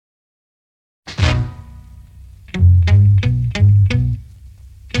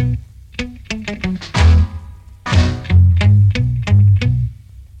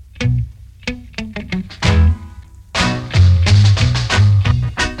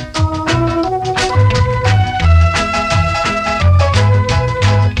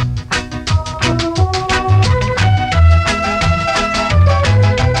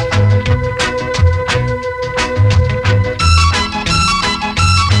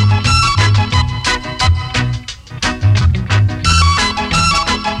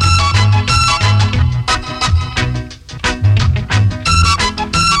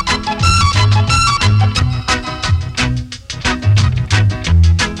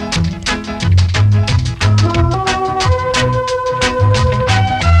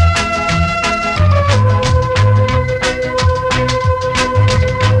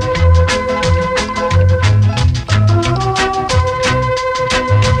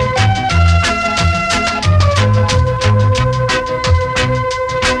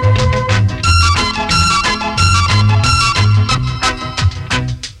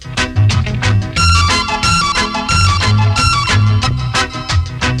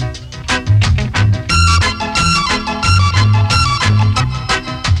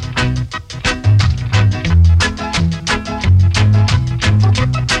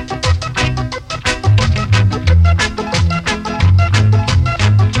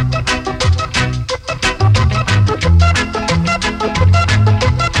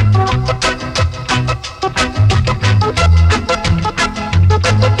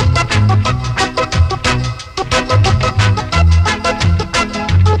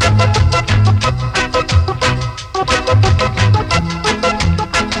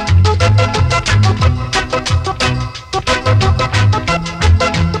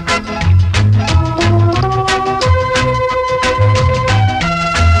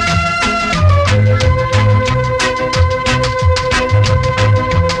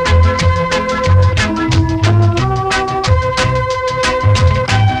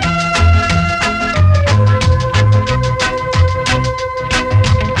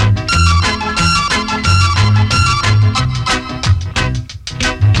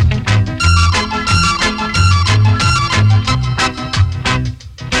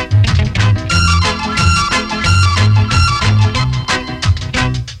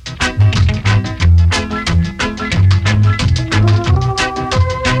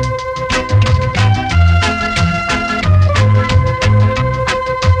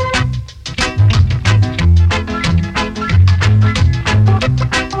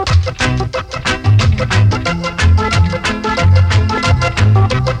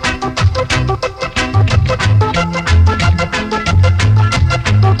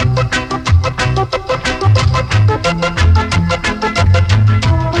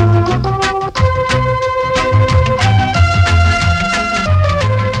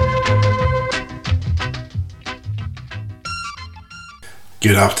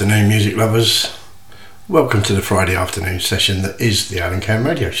Good afternoon, music lovers. Welcome to the Friday afternoon session that is the Cann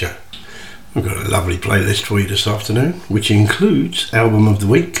Radio Show. We've got a lovely playlist for you this afternoon, which includes Album of the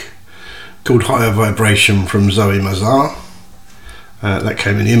Week, called Higher Vibration from Zoe Mazar. That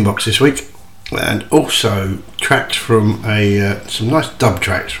came in the inbox this week. And also tracks from some nice dub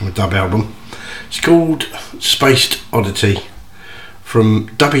tracks from a dub album. It's called Spaced Oddity from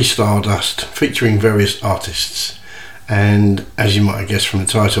Dubby Stardust, featuring various artists. And as you might have guessed from the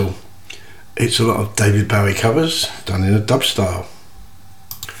title, it's a lot of David Bowie covers done in a dub style.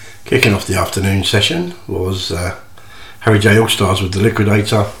 Kicking off the afternoon session was Harry J. All-Stars with The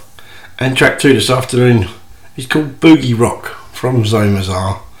Liquidator, and track 2 this afternoon is called Boogie Rock from Zoe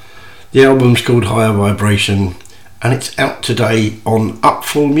Mazar. The album's called Higher Vibration and it's out today on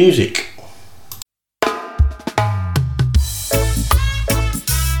Upful Music.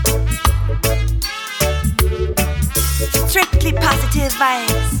 Strictly positive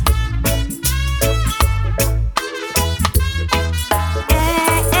vibes.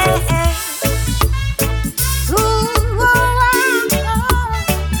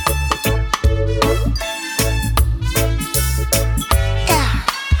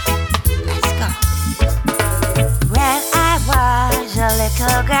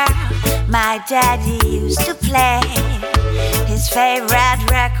 My daddy used to play his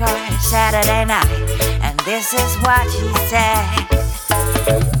favorite record Saturday night, and this is what he said: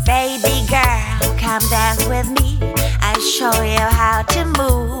 baby girl, come dance with me, I'll show you how to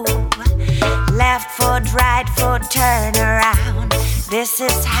move. Left foot, right foot, turn around, this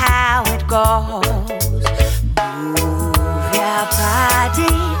is how it goes. Move your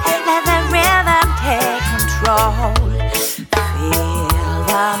body, let the rhythm take control. Feel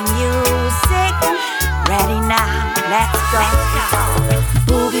the music, ready now, let's go.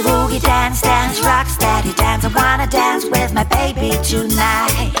 Boogie woogie dance, dance, rock steady dance. I wanna dance with my baby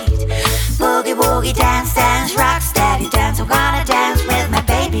tonight. Boogie woogie dance, dance, rock steady dance. I wanna dance with my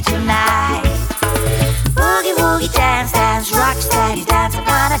baby tonight. Boogie woogie dance, dance, rock steady dance. I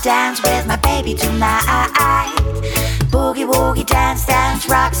wanna dance with my baby tonight. Boogie woogie dance, dance,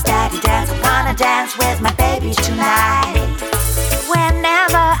 rock steady dance. I wanna dance with my baby tonight.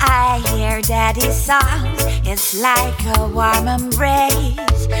 Whenever I hear daddy's songs, it's like a warm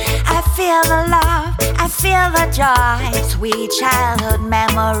embrace. I feel the love, I feel the joy, sweet childhood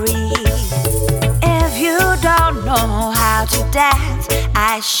memories. If you don't know how to dance,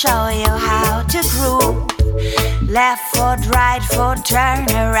 I show you how to groove. Left foot, right foot, turn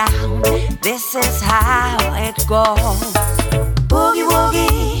around, this is how it goes. Boogie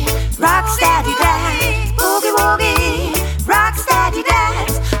woogie, rock steady dance. Boogie woogie, rock steady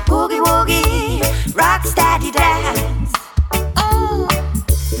dance. Boogie woogie, rock steady dance. Oh,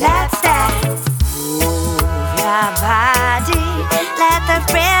 let's dance. Move your body, let the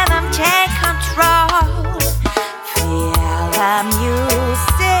rhythm take control. Feel the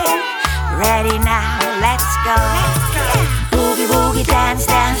music, ready now, let's go. Boogie woogie dance,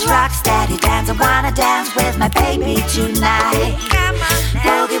 dance, rock steady dance. I wanna dance with my baby tonight.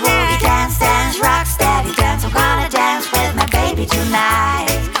 Boogie woogie dance, dance, rock steady dance. I wanna dance with my baby tonight.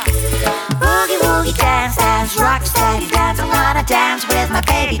 Boogie woogie dance, dance, rock steady dance. I wanna dance with my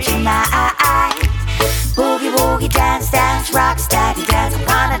baby tonight. Boogie woogie dance, dance, rock steady dance. I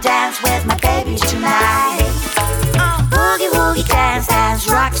wanna dance with my baby tonight. Boogie woogie dance, dance,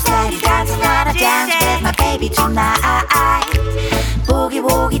 rock steady dance. I wanna dance with my baby tonight. Boogie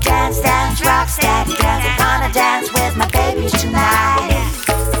woogie dance, dance, rock steady dance. I wanna dance with my baby tonight.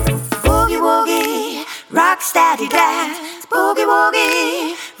 Boogie woogie, rock steady dance. Boogie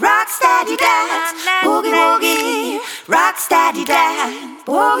woogie, rock steady dance. Boogie woogie, rock steady dance.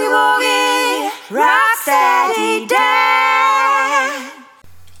 Boogie woogie, rock steady dance.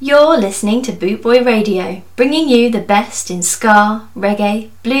 You're listening to Bootboy Radio, bringing you the best in ska, reggae,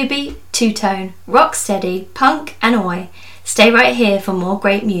 bluebeat, two-tone, rocksteady, punk and oi. Stay right here for more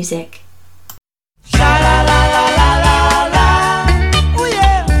great music.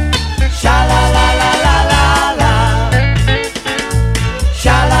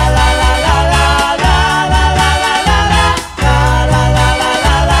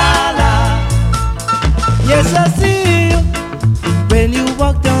 Yes, I see you when you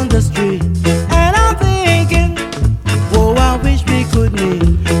walk down the street, and I'm thinking, oh, I wish we could meet.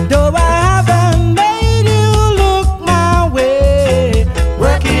 Though I haven't made you look my way,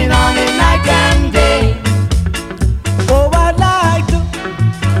 working on it night and day. Oh, I'd like to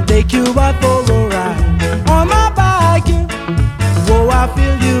take you out for a ride on my bike. Oh, I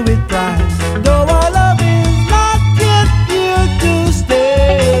feel you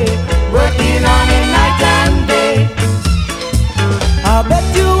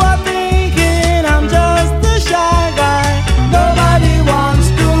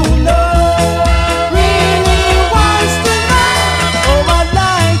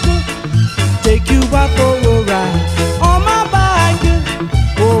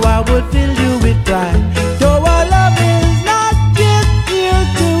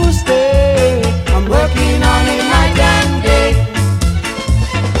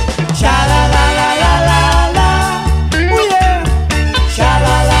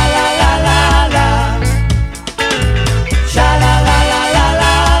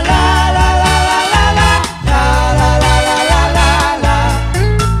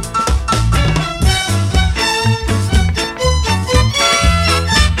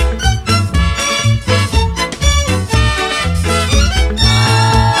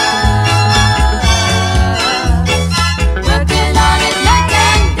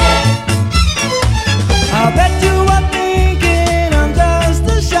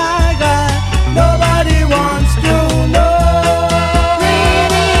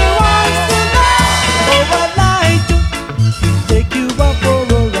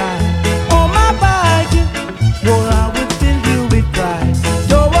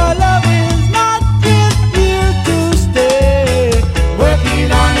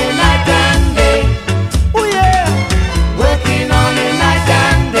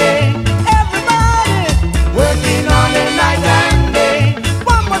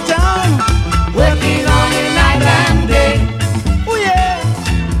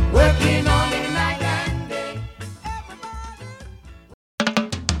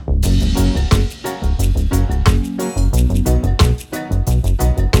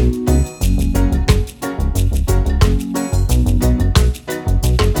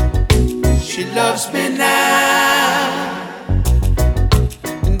loves me now,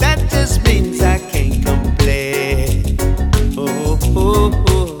 and that just means I can't complain. Oh, oh,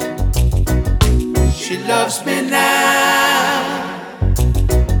 oh. She loves me now,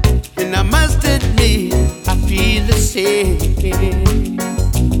 and I must admit I feel the same.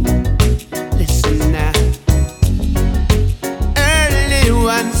 Listen now, early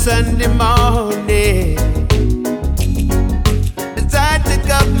one Sunday morning, as I took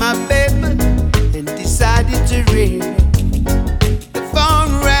up my paper and decided to read, the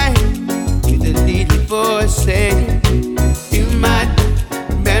phone rang with a little voice saying, you might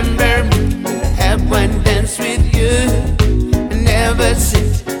remember me, I had one dance with you, and ever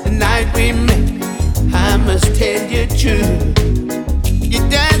since the night we met, I must tell you true. You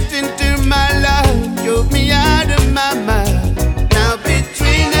danced into my life, drove me out of my mind. Now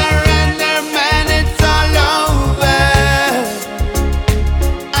between her and her man, it's all over.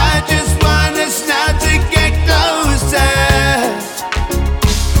 I just want us now to get closer.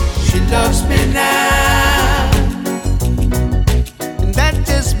 She loves me now, and that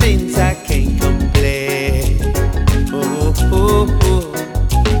just means I can't complain. Oh, oh, oh.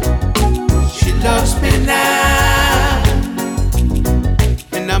 She loves me now,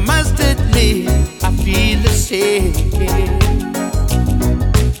 and I must admit I feel the same.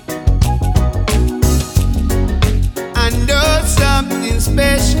 I know something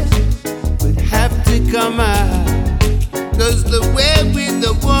special would have to come out, 'cause the way with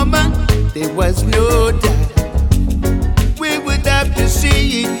the woman, there was no doubt we would have to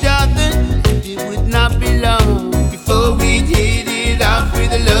see each other, and it would not be long before we'd hit it off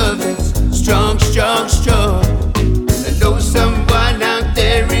with a love that's strong, strong, strong. I know someone out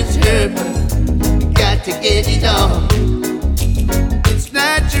there is hurt, but we got to get it on. It's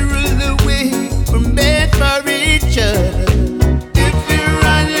natural the way we're made for each other. If you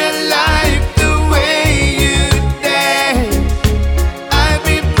run your life the way you dance, I'd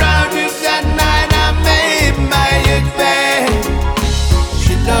be proud if that night I made my advance.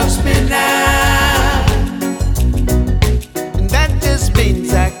 She loves me now, and that just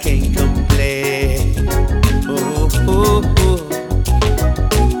means I can't complain. Oh, oh, oh.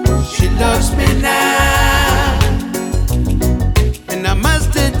 She loves me now, and I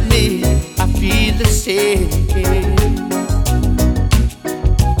must admit I feel the same.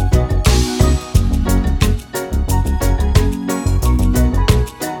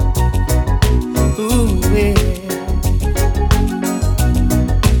 Ooh, yeah.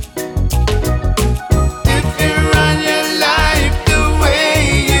 If you run your life the way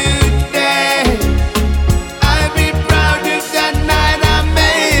you dance, I'd be proud if that night I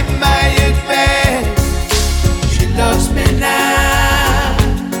made my advance. She loves me now,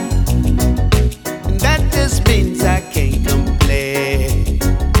 and that just means I can't complain.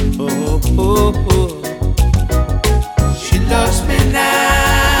 Oh, oh, oh. She loves me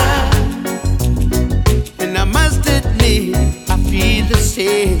now, and I must admit I feel the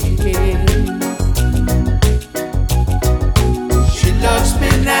same. She loves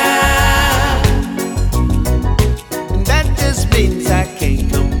me now, and that just means I can't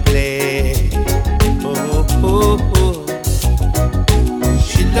complain. Oh, oh, oh.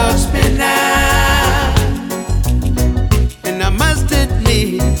 She loves me now, and I must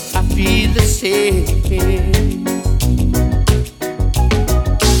admit I feel the same.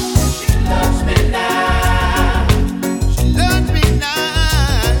 She loves me now. She loves me now.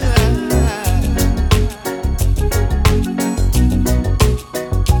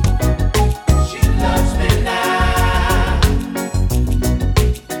 She loves me now. She loves me now.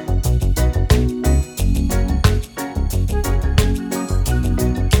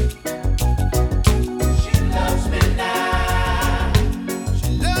 She loves me now.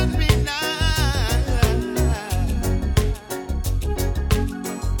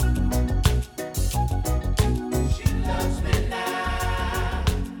 She loves me now.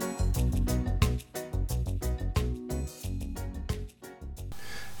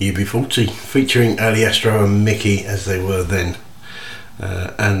 UB40 featuring Ali Astro and Mickey as they were then,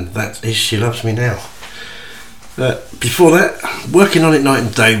 and that is She Loves Me Now. Before that, Working on It Night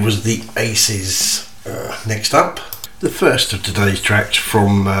and Day was the Aces. Next up, the first of today's tracks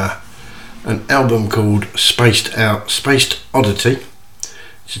from an album called Spaced Oddity.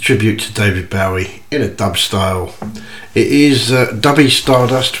 It's a tribute to David Bowie in a dub style. It is Dubby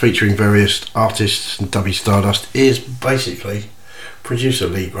Stardust featuring various artists, and Dubby Stardust is basically producer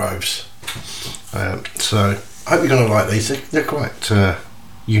Lee Groves. So I hope you're going to like these. They're quite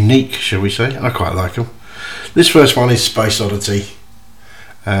unique, shall we say. I quite like them. This first one is Space Oddity,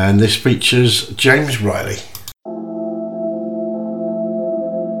 and this features James Riley.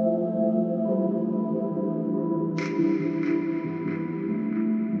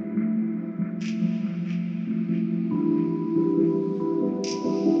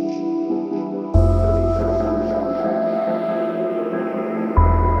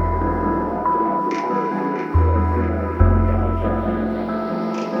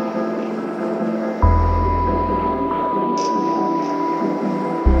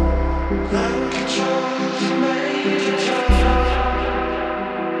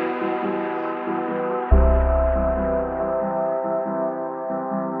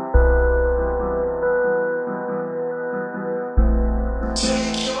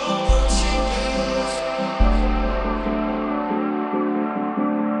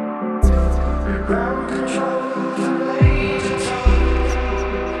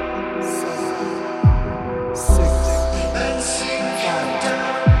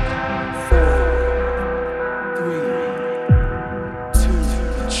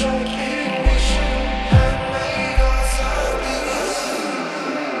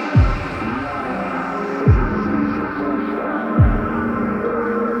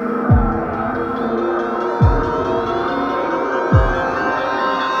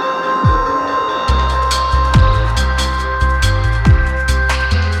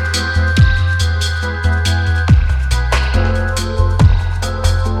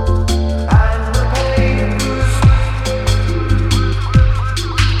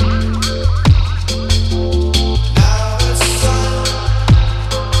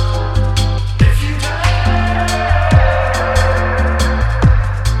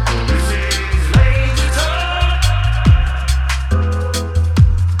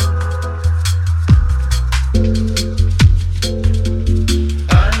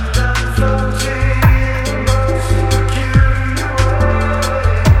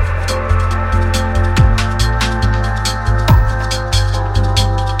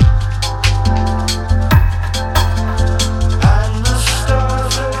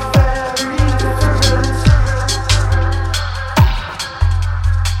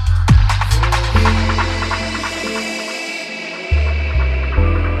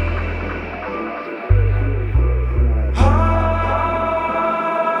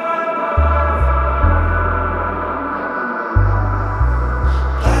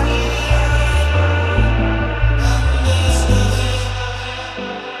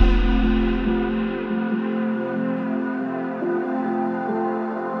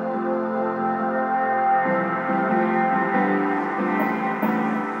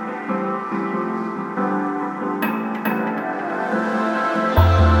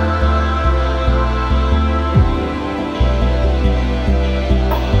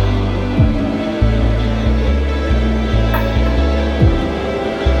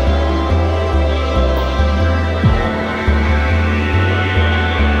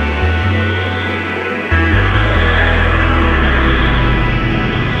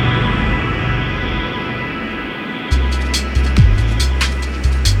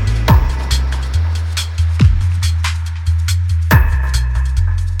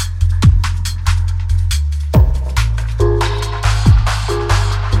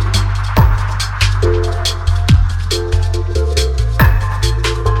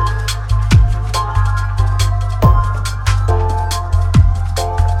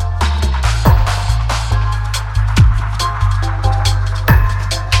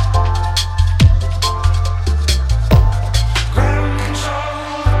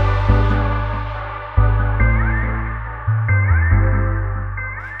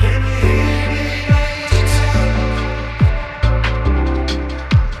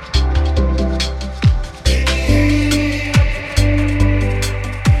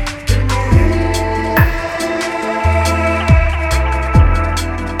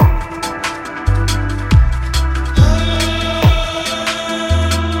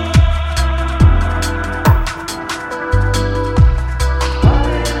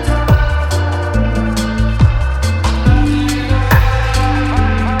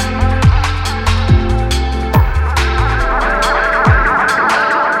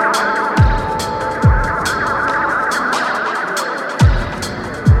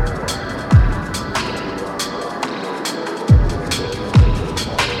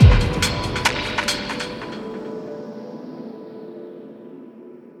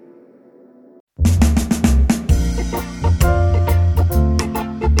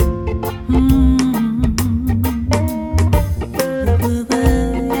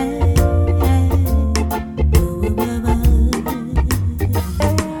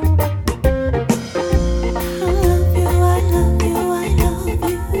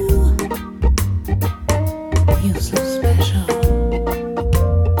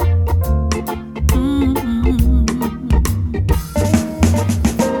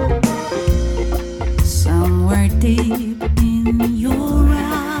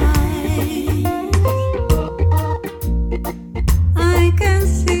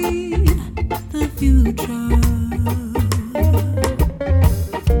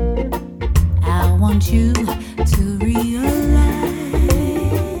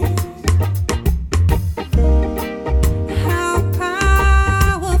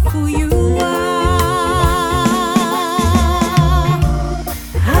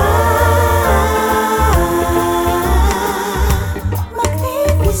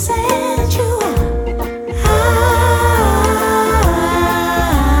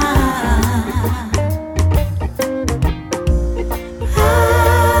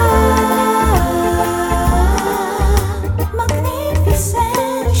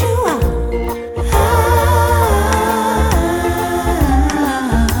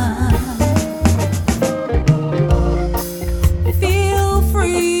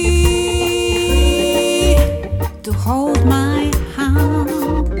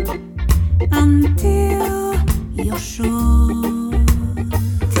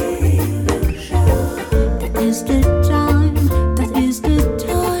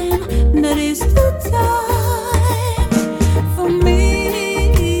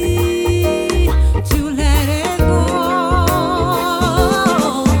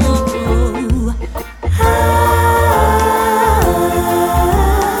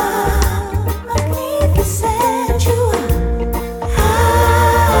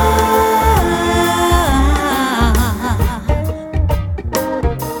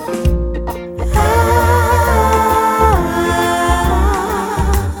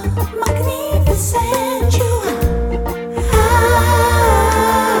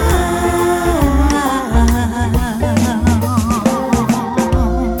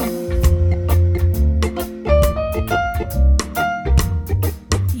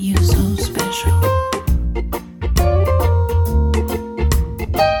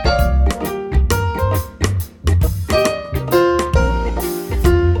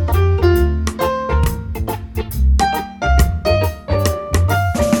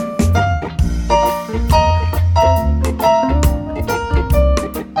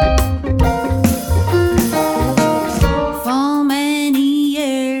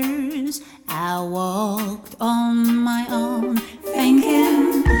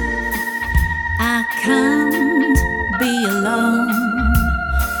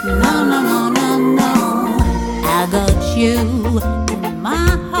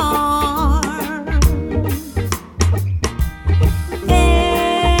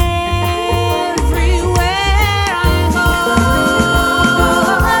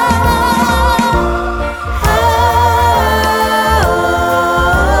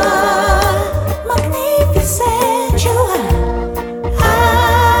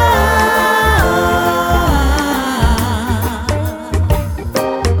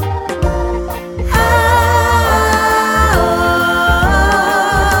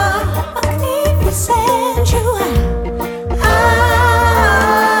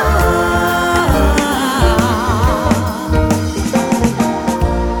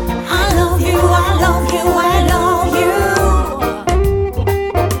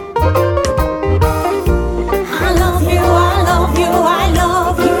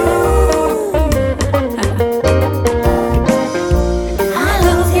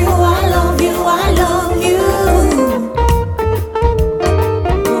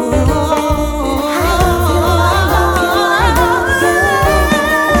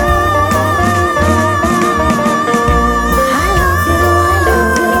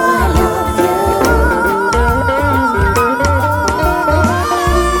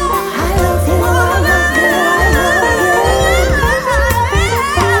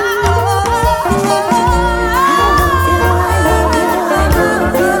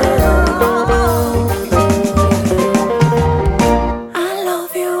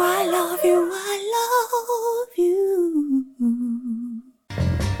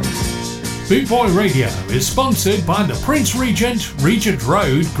 Bootboy Radio is sponsored by the Prince Regent, Regent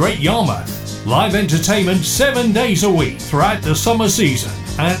Road, Great Yarmouth. Live entertainment 7 days a week throughout the summer season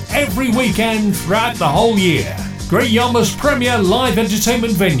and every weekend throughout the whole year. Great Yarmouth's premier live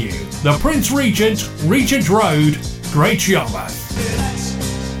entertainment venue, the Prince Regent, Regent Road, Great Yarmouth.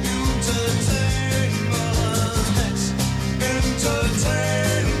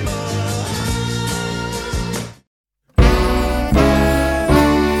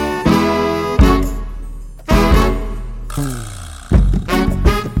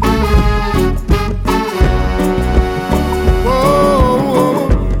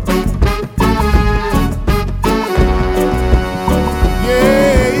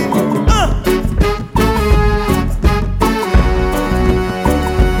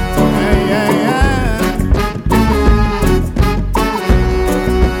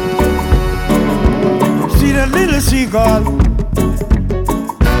 Seagull on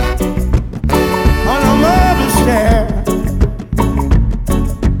a marble stair,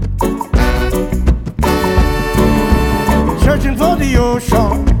 searching for the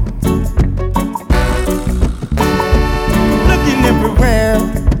ocean, looking everywhere.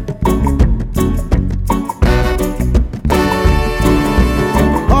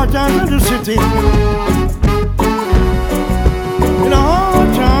 Hard down in the city, in a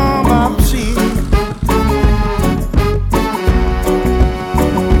hard time by the sea.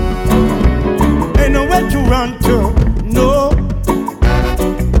 To run to, no,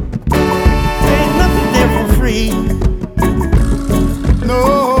 ain't nothing there for free, no.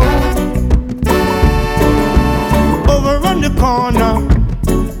 Over on the corner,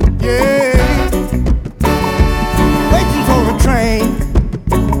 yeah, waiting for a train.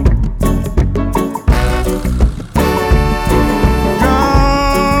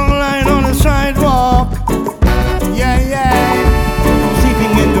 Drunk lying on the sidewalk, yeah, yeah,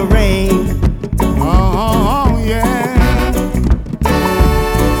 sleeping in the rain.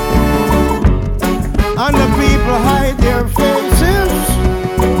 And the people hide their faces,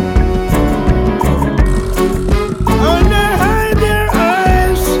 and they hide their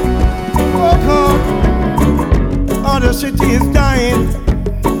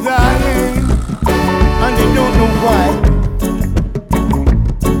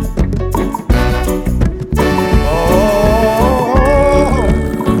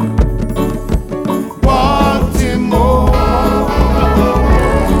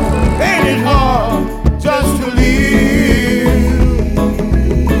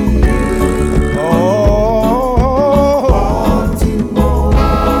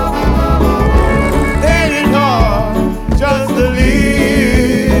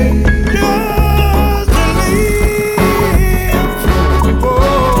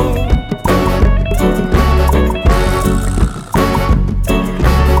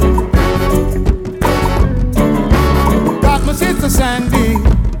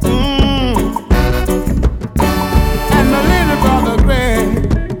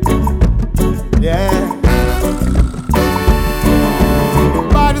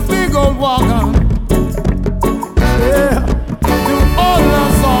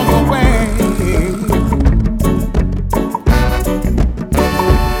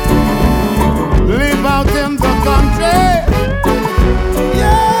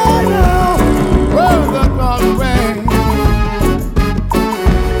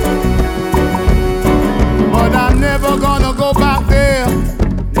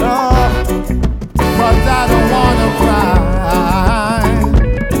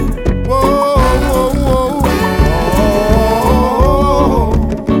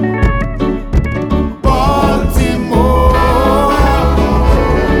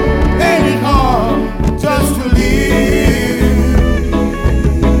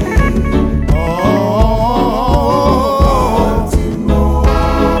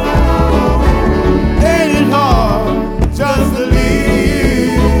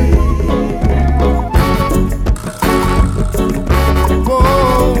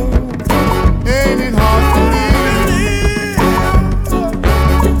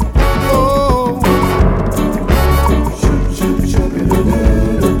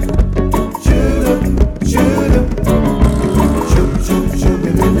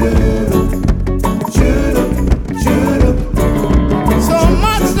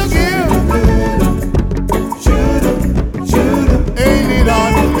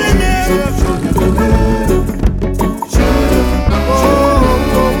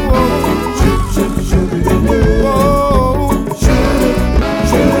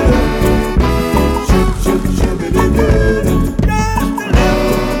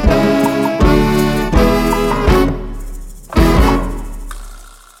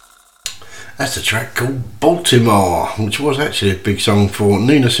That's a track called Baltimore, which was actually a big song for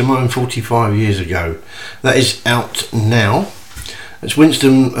Nina Simone 45 years ago. That is out now. It's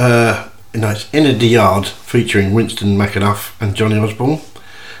Winston, it's Inner the Yard featuring Winston McAnuff and Johnny Osborne,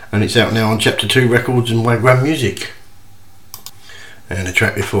 and it's out now on Chapter 2 Records and Wagwan Music. And the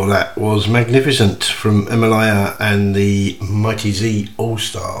track before that was Magnificent from Emalaya and the Mighty Z All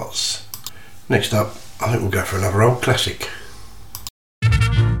Stars. Next up, I think we'll go for another old classic.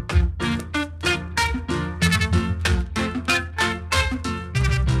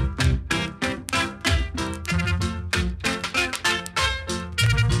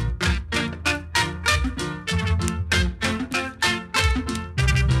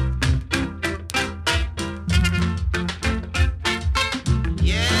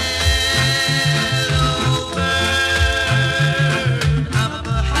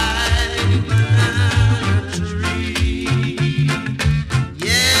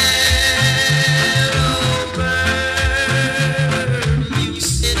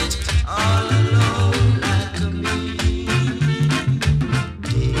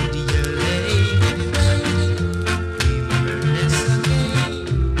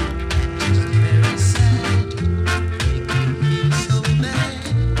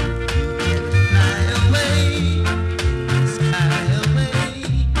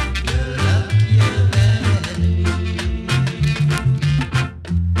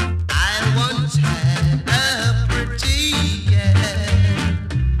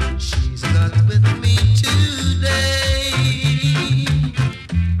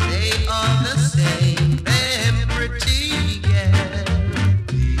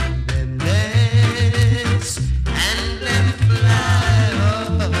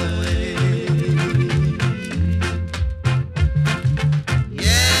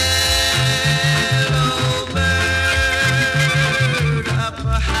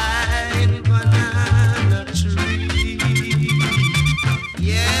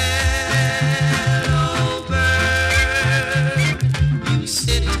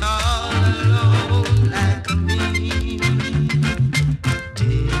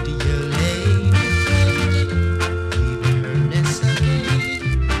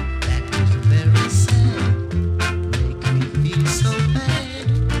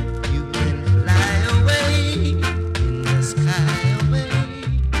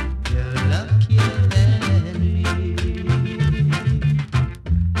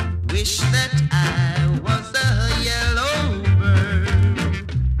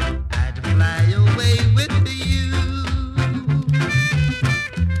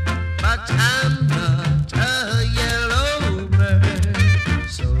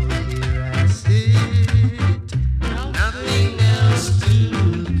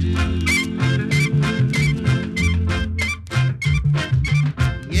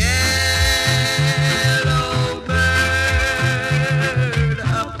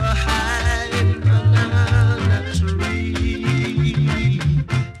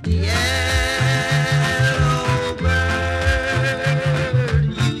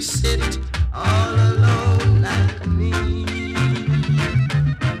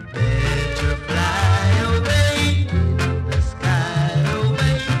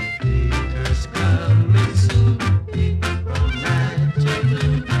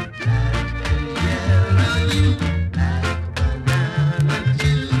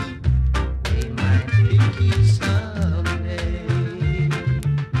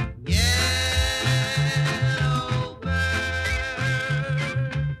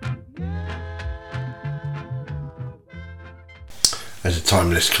 There's a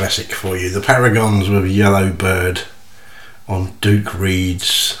timeless classic for you. The Paragons with Yellow Bird on Duke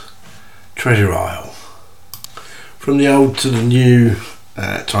Reid's Treasure Isle. From the old to the new,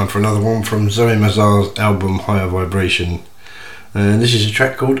 time for another one from Zoe Mazar's album Higher Vibration. And this is a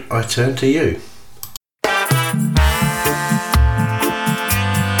track called I Turn to You.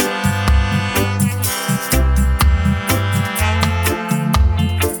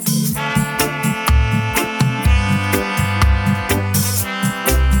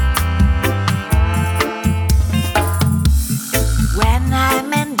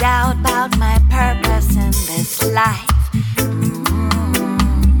 Life.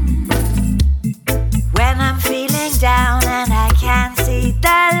 When I'm feeling down and I can't see the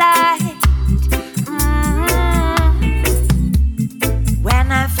light.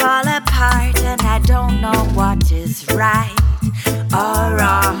 When I fall apart and I don't know what is right or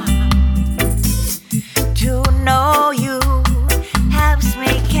wrong. To know you helps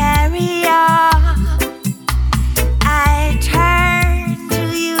me carry on. I turn to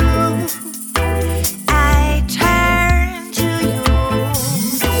you. I turn to you.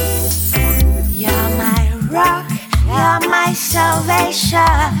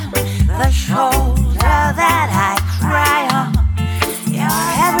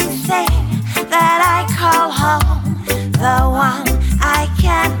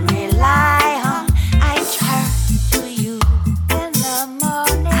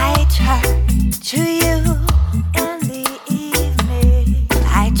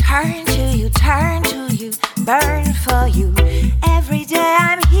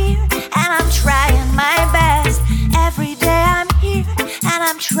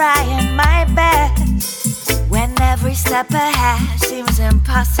 trying my best when every step ahead seems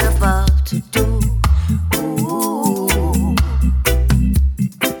impossible to do. Ooh.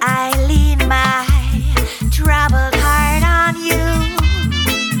 I lean my troubled heart on you.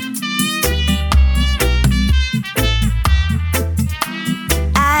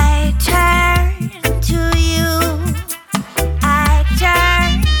 I turn to you. I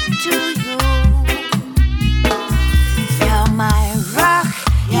turn to you. You're my rock,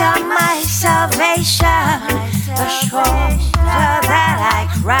 you're my salvation, the shoulder that I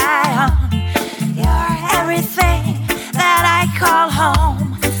cry on. You're everything that I call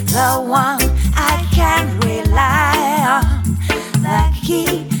home, the one I can rely on, the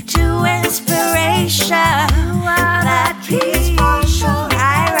key to inspiration, that peaceful shore.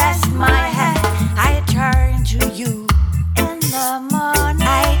 I rest my head, I turn to you in the morning,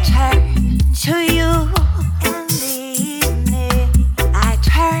 I turn to you in the evening, I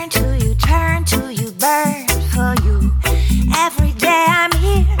turn to you, burn for you. Every day I'm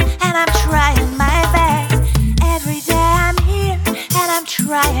here and I'm trying my best. Every day I'm here and I'm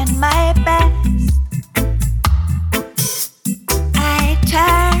trying my best. I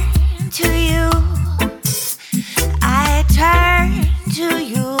turn to you. I turn to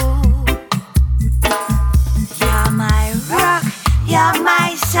you. You're my rock, you're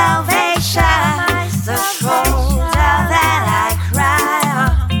my salvation, the shoulder that I cry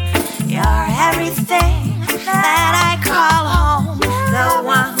on. You're everything that I call home, the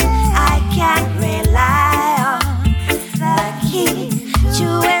one I can rely on, the key to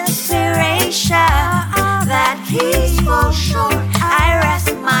inspiration, that peaceful shore. I rest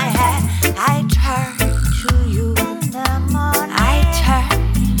my head, I turn to you in the morning, I turn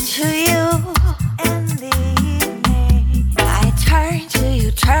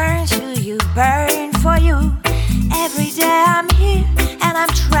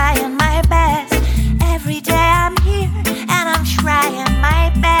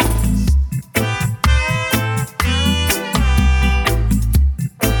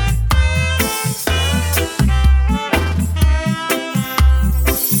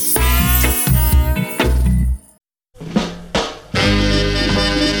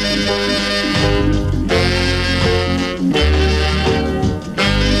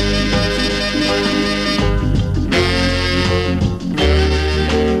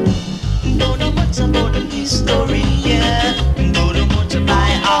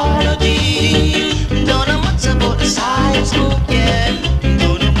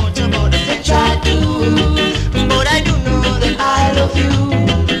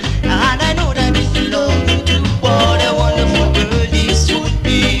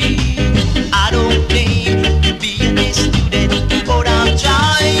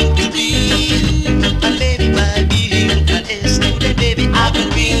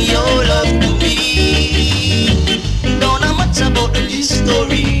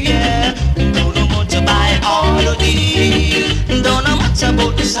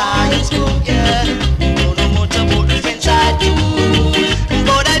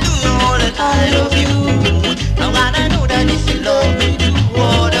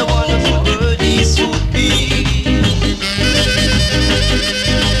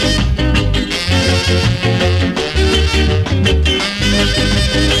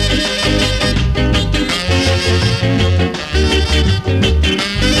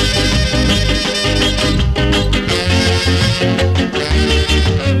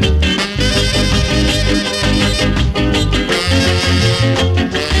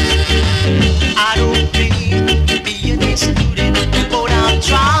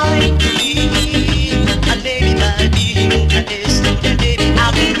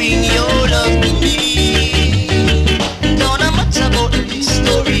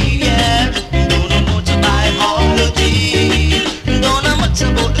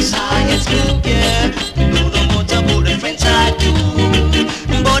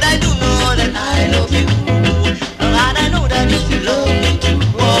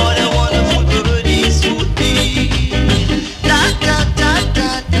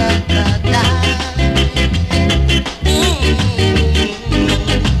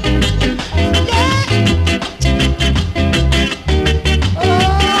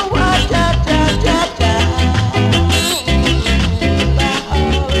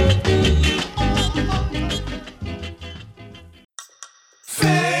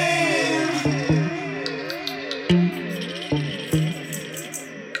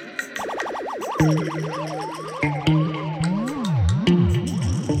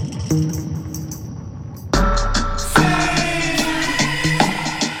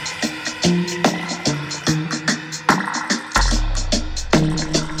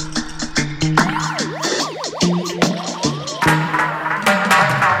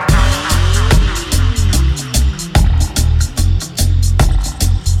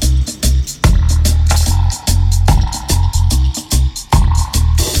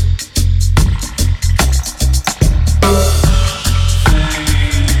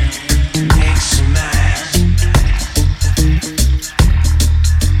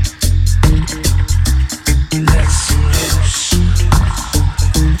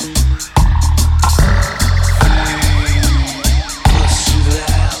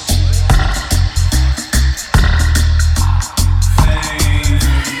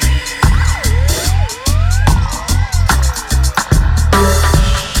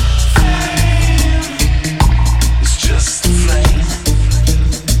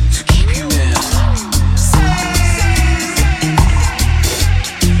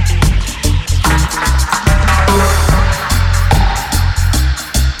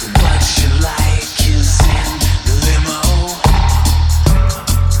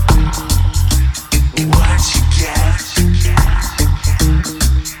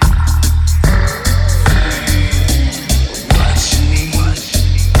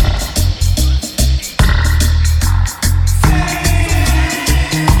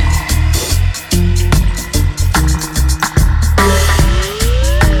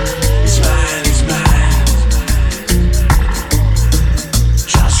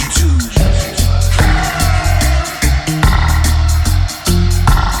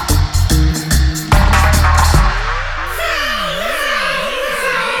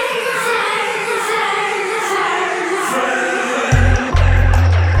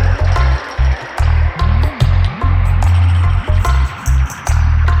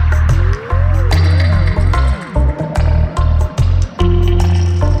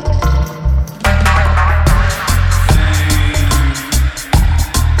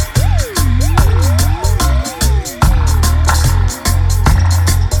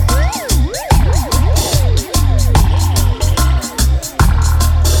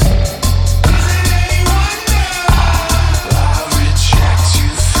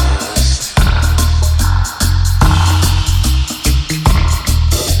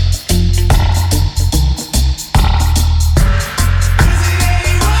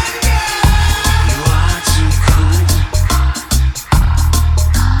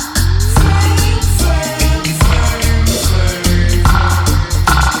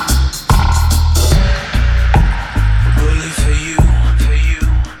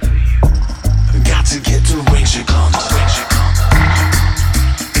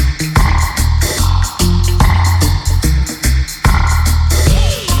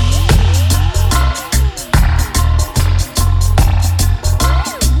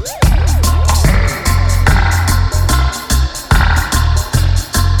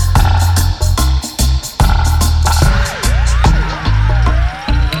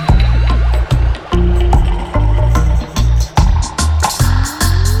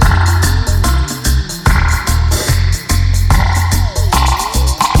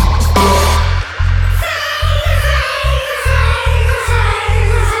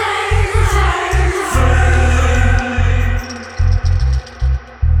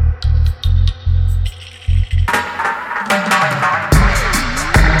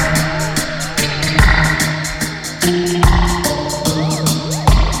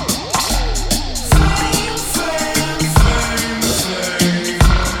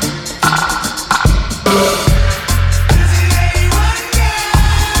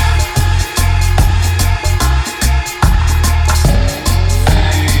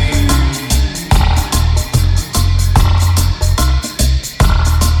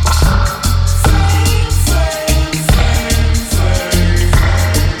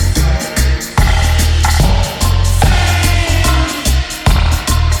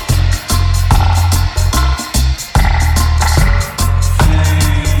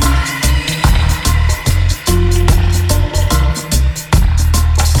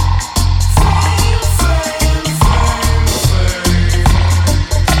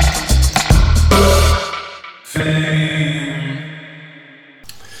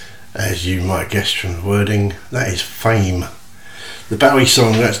as you might guess from the wording, that is Fame. The Bowie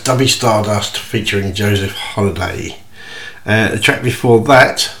song, that's Dubby Stardust featuring Joseph Holiday. The track before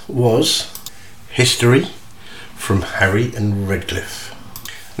that was History from Harry and Redcliffe.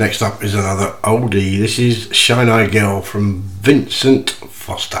 Next up is another oldie. This is Shine Eye Girl from Vincent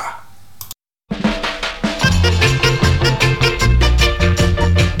Foster.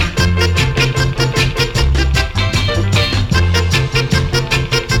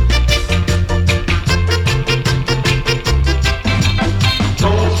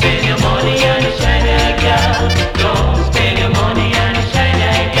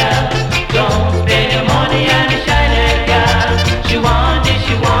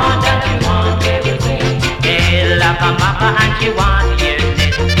 And she want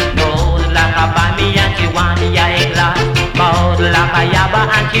earnest, nose like a bammy and she want the eyeglass, mouth like a yabba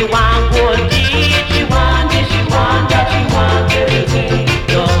and she want gold teeth. She want this, she want that, she want everything.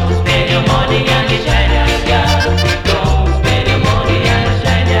 Don't spend your money on the shiny girl. Don't spend your money on the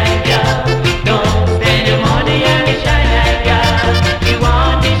shiny girl. Don't spend your money on the shiny girl. She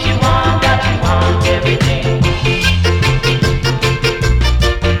want this, she want that, she want everything.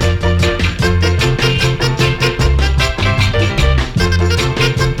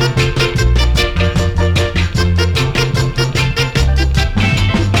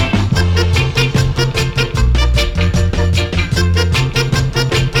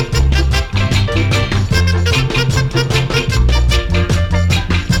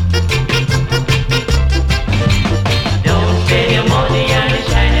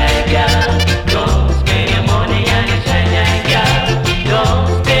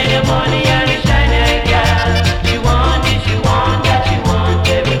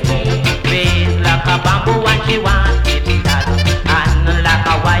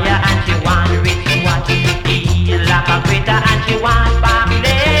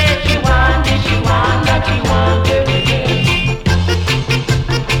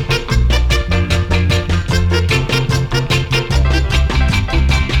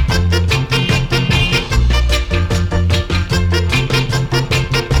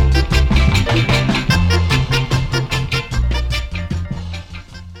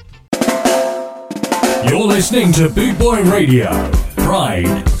 Listening to Boot Boy Radio.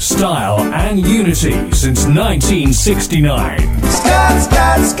 Pride, style, and unity since 1969. Scott,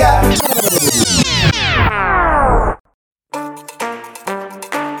 Scott, Scott.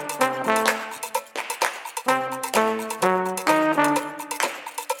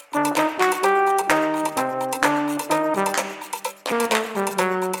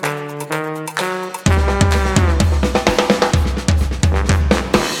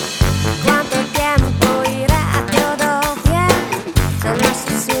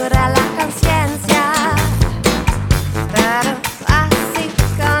 Pero así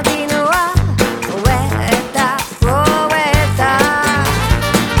continúa.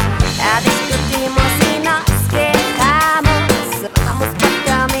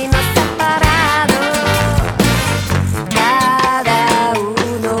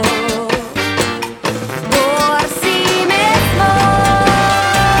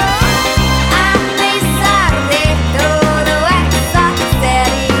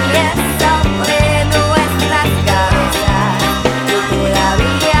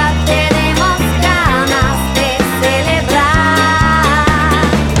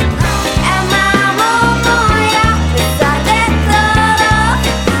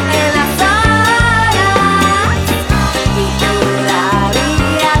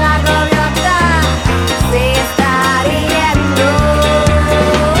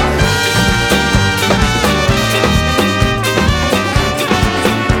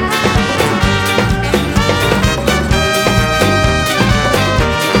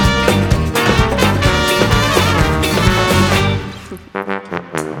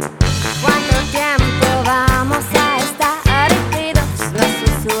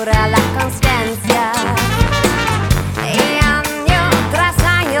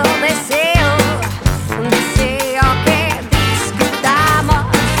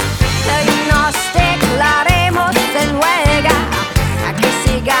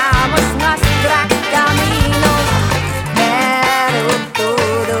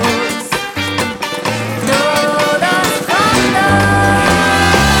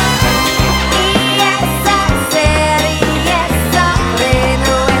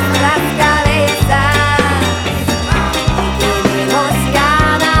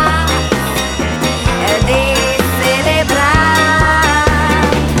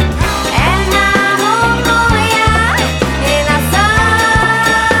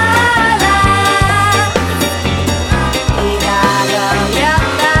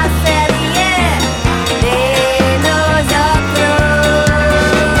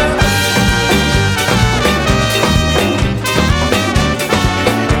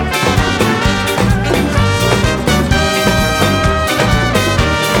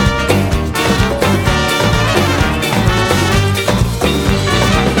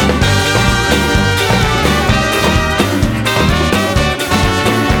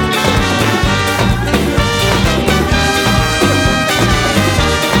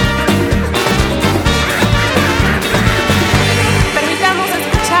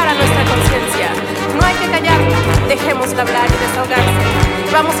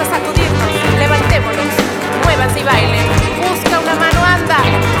 a sacudirnos, levantémonos, muévanse y bailen. Busca una mano, anda,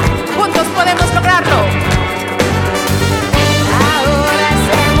 juntos podemos lograrlo. Ahora es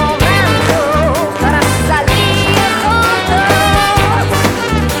el momento para salir juntos.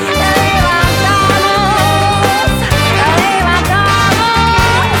 Levantamos y bailar. Y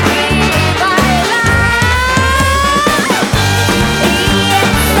esta serie sobre nuestras cabezas.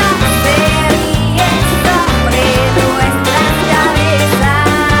 Tenemos ganas de celebrar.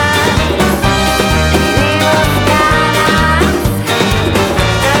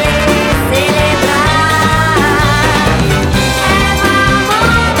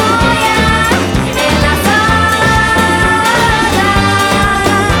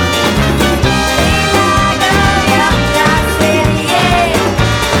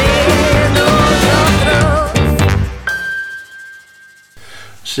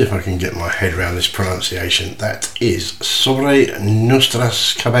 See if I can get my head around this pronunciation. That is Sobre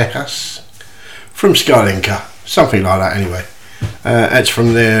Nuestras Cabezas from Skylinker, something like that anyway. That's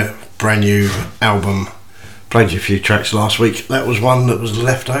from their brand new album. Played you a few tracks last week. That was one that was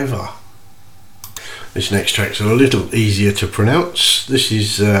left over. This next track's a little easier to pronounce. This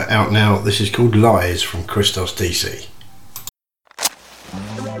is out now. This is called Lies from Christos DC.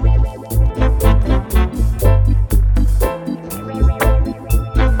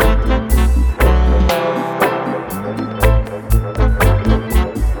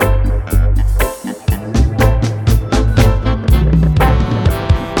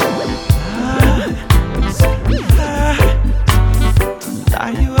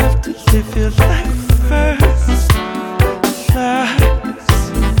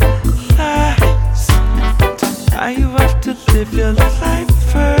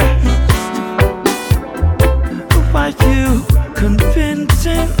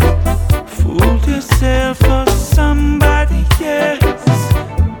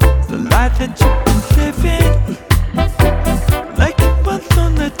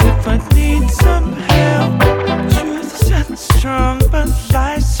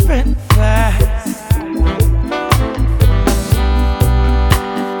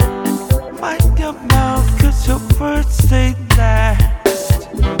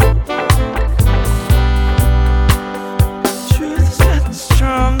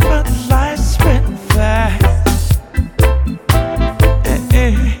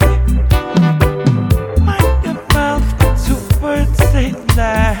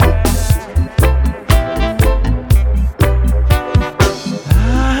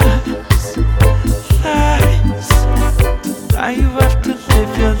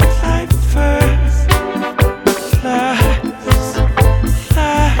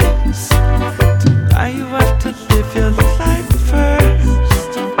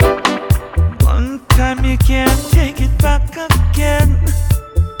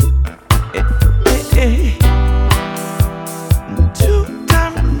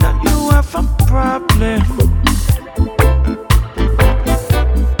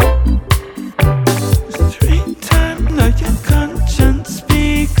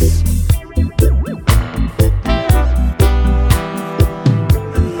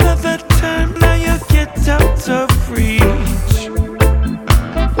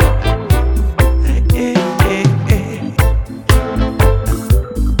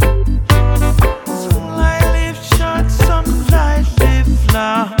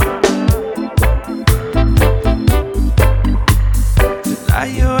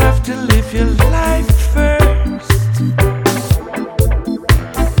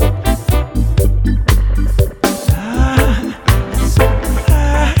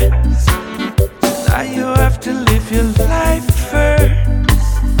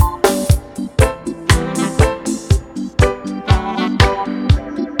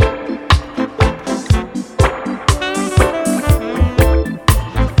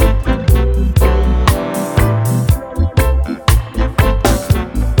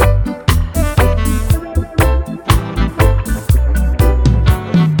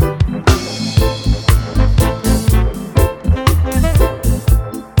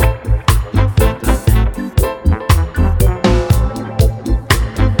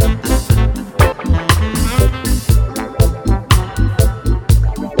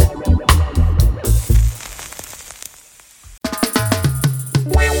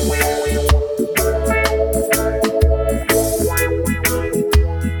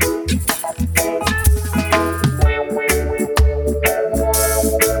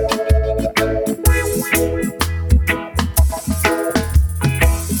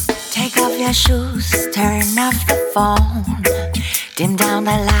 Shoes, turn off the phone, dim down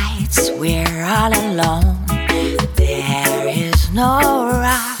the lights, we're all alone. There is no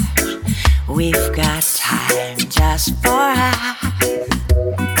rush.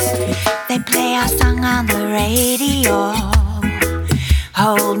 radio.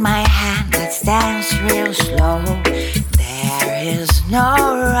 Hold my hand, let's dance real slow. There is no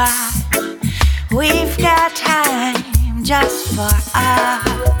rush. We've got time just for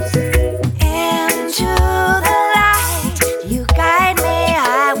us. Into the light, you guide me,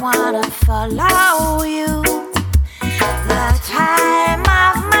 I wanna follow you. The time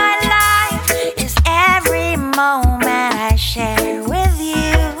of my life is every moment I share with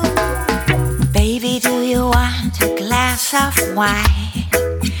you. Baby, do you want a glass of wine?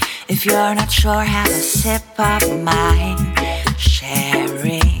 If you're not sure, have a sip of mine.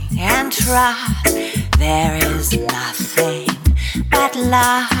 Sharing and trust, there is nothing but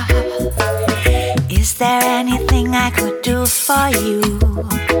love. Is there anything I could do for you?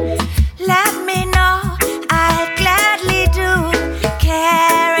 Let me know, I'd gladly do.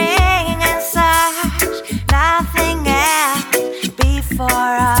 Caring and such, nothing else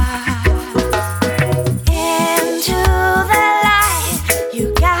before us. Into the light, you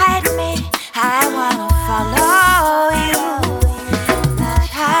guide me, I wanna follow you. The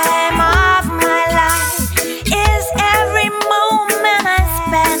time of my life is every moment I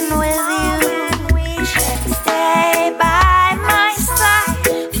spend with you. Stay by my side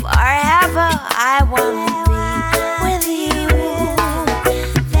forever, I wanna be with you.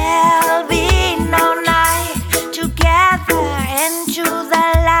 There'll be no night, together into the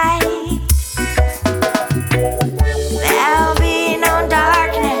light. There'll be no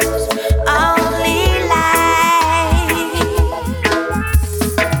darkness, only light.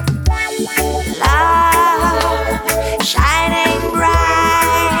 Love shining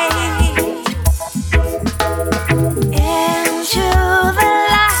bright. Into the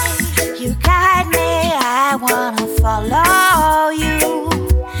light, you guide me, I wanna follow you.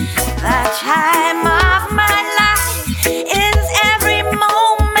 The time of my life is every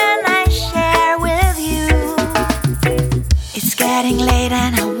moment I share with you. It's getting late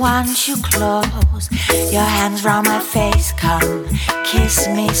and I want you close. Your hands round my face, come kiss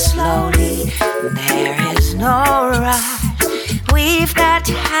me slowly. There is no rush, we've got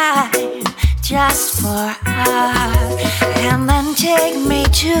time just for us. And then take me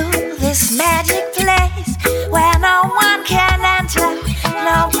to this magic place where no one can enter,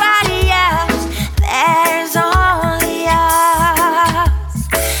 nobody else. There's only us,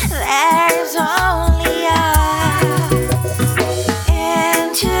 there's only us.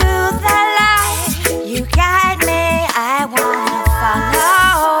 Into the light, you guide me, I wanna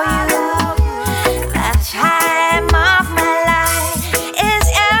follow you. The time of my life is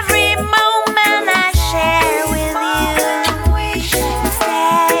every moment I share with you.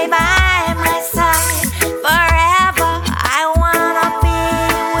 Stay by my side forever, I wanna be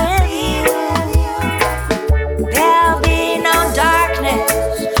with you. There'll be no darkness,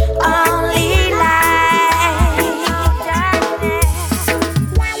 only light.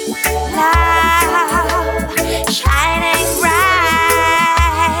 Love shining bright.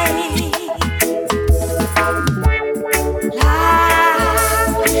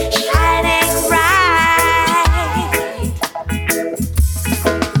 Love shining bright.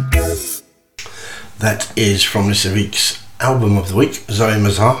 That is from this week's album of the week, Zoe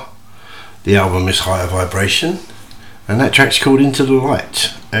Mazar. The album is Higher Vibration, and that track's called Into the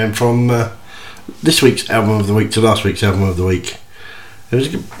Light. And from this week's album of the week to last week's album of the week, it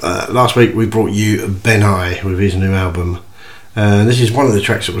was last week we brought you Ben I with his new album. This is one of the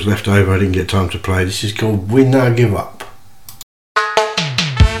tracks that was left over, I didn't get time to play. This is called Win Now Give Up.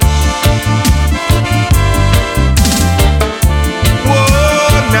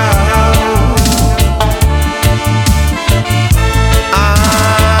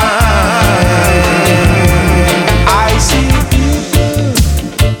 I see people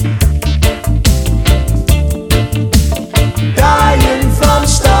dying from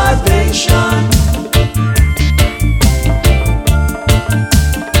starvation.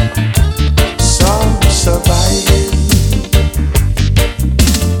 Some surviving.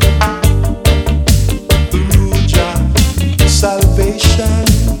 Through just salvation.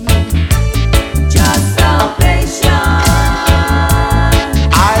 Just salvation.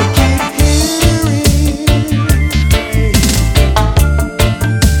 I keep hearing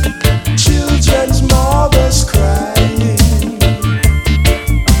children's mothers crying.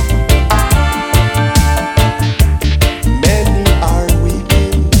 Many are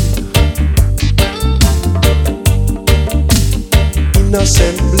weeping.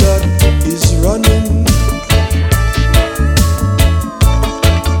 Innocent blood is running.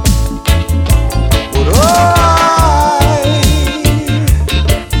 But I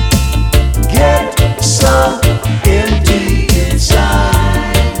get so empty inside.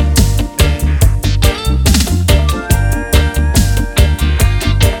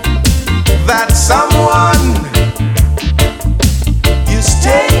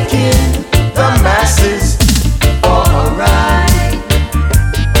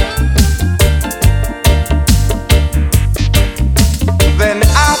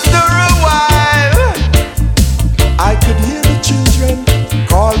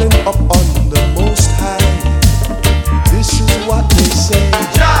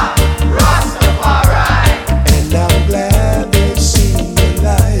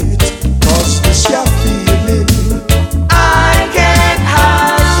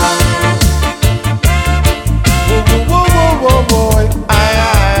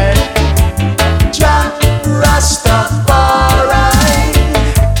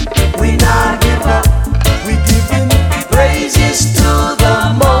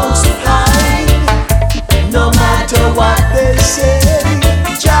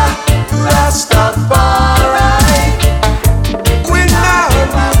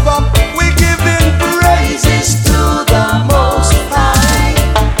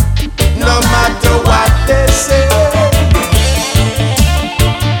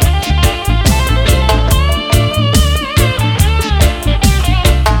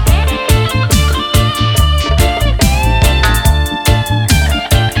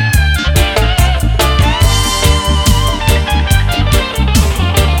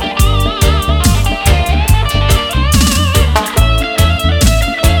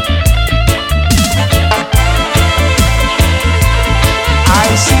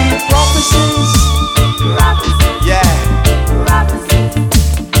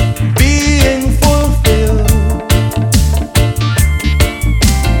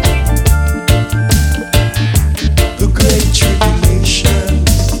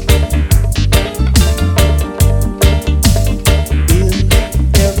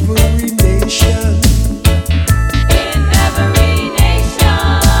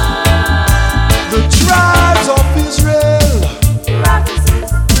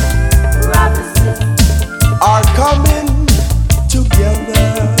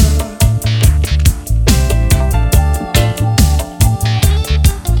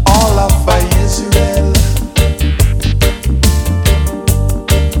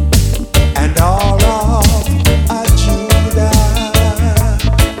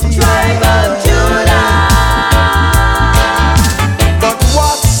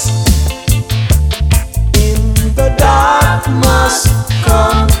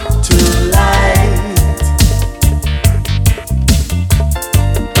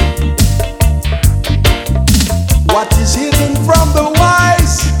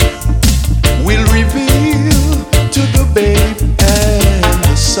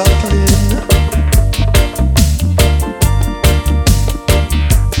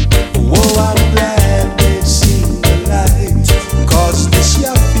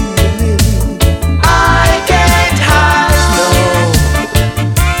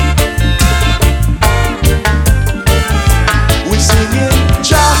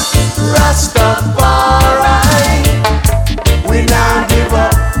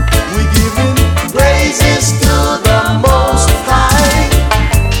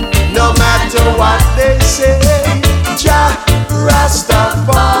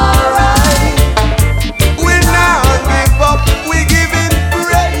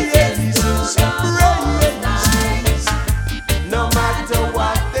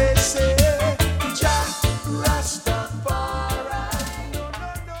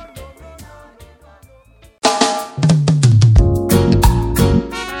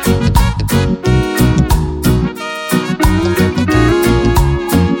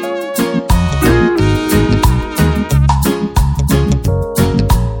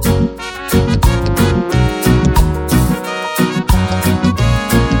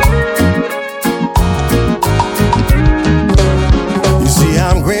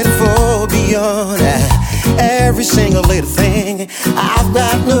 every single little thing. I've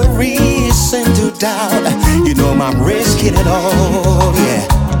got no reason to doubt. You know I'm risking it all, yeah.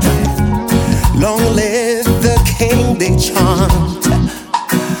 Long live the king, they chant.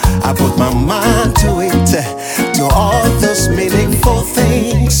 I put my mind to it, to all those meaningful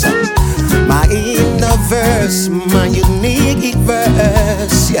things. My inner verse, my unique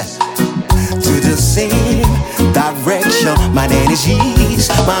verse, yeah. To the same direction, my energies,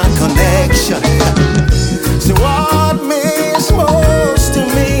 my connection. So what means most to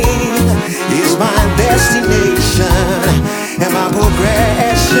me is my destination and my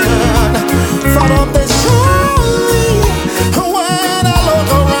progression. Follow the journey. When I look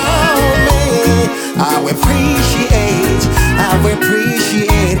around me, I appreciate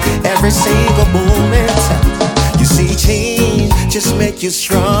every single moment. You see, change just make you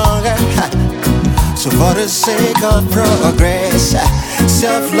stronger. So for the sake of progress,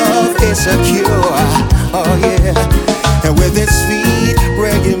 self-love is a cure. Oh yeah. And with this sweet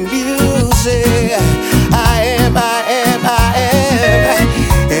reggae music, I am.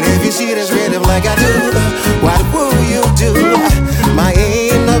 And if you see this rhythm like I do, what will you do? My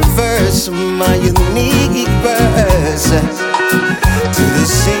inner verse, my unique verse, to the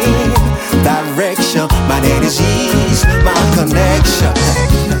same direction, my energies, my connection.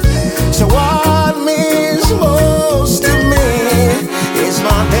 So what means most to me is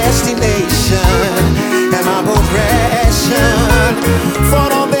my destination and my progression. For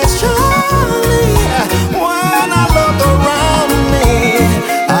all this journey, when I look around me,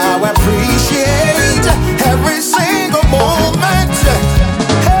 I appreciate every single moment.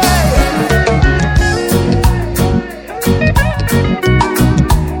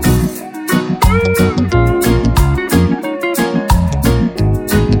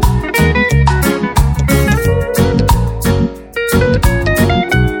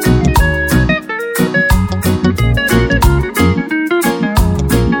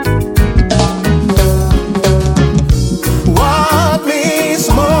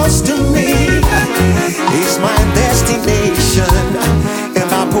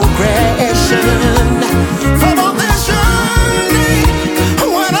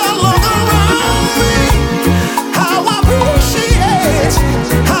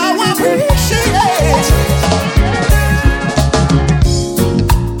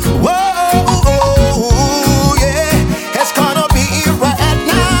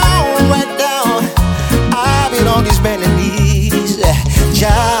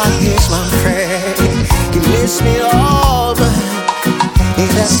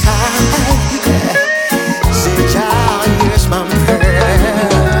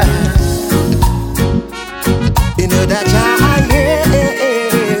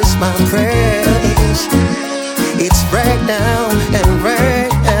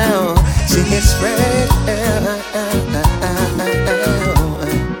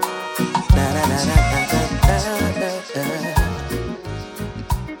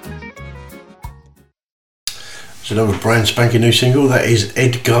 Another brand spanking new single. That is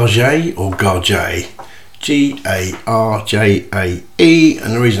Ed Garjae, or Garjae, Garjae,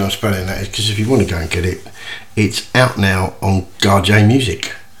 and the reason I'm spelling that is because if you want to go and get it, it's out now on Garjae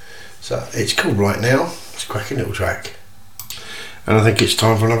Music. So it's called Right Now. It's a cracking little track, and I think it's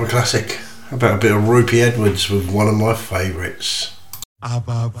time for another classic. How about a bit of Rupie Edwards with one of my favourites.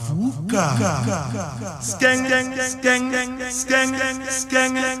 Abavuka skeng skeng skeng skeng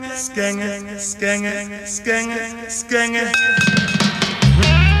skeng skeng skeng skeng skeng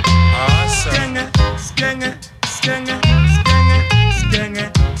awesome skeng skeng skeng skeng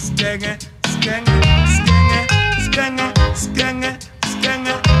skeng skeng skeng skeng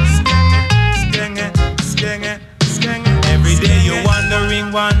skeng skeng. Every day you're wondering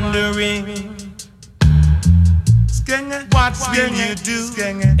what will you do?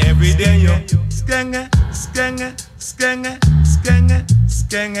 Every day you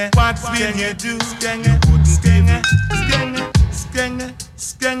what will you do? You wouldn't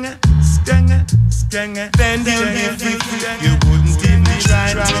then you'll be free. You wouldn't even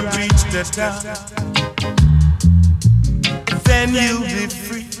try to reach the top. Then you'll be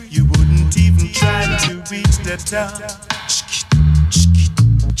free. You wouldn't even try to reach the top.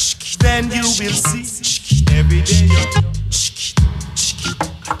 Then you will see. Every day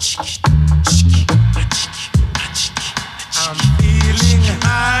I'm feeling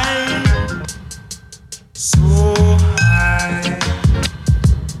high, so high.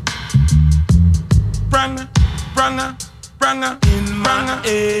 Branga, branga, branga, in my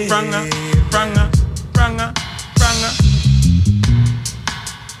ear. Branga, branga, branga, branga.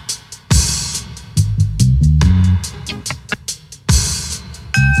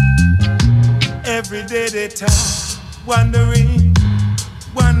 every day they talk, wondering.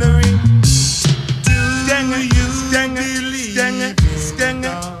 Do you believe? Do you believe? You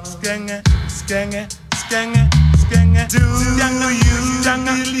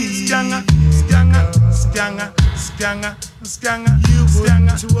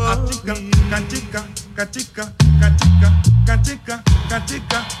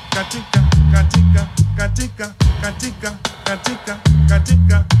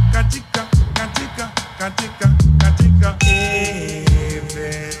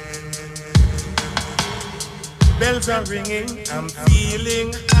bells are ringing, I'm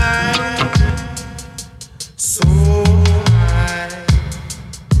feeling high, so high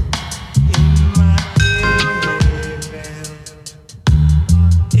in my heaven.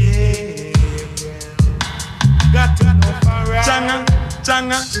 Got to know for right. Changa,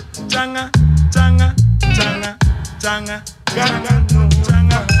 got to know changa. Skanga.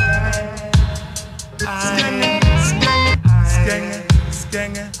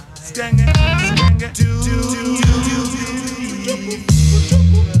 Do you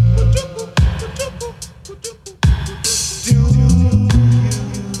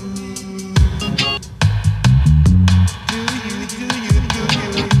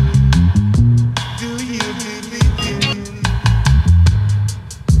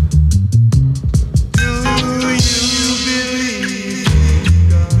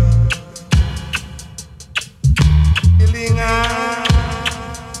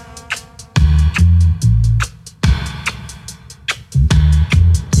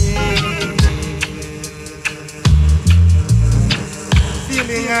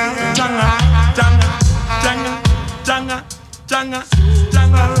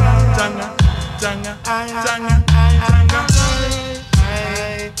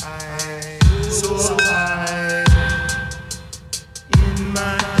so high in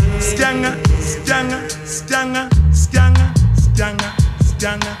my skanga.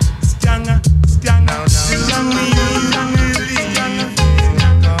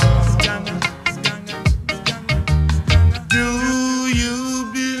 Do you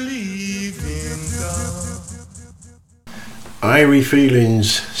believe in God? Irie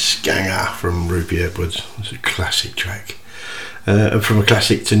Feelings, Skanga from Rupie Edwards. It's a classic track. And from a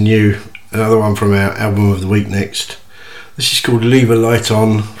classic to new, another one from our album of the week next. This is called Leave a Light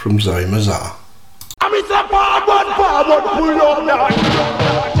On from Zoe Mazar.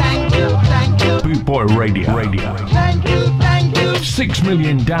 Boot Boy Radio. Thank you. 6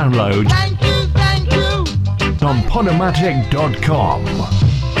 million downloads Thank you. on Podomatic.com.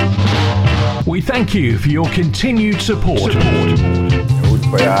 We thank you for your continued support. Good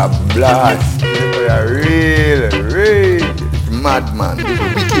for your blast. Good for your real madman.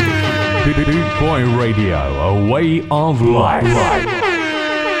 Boot Boy Radio, a way of life.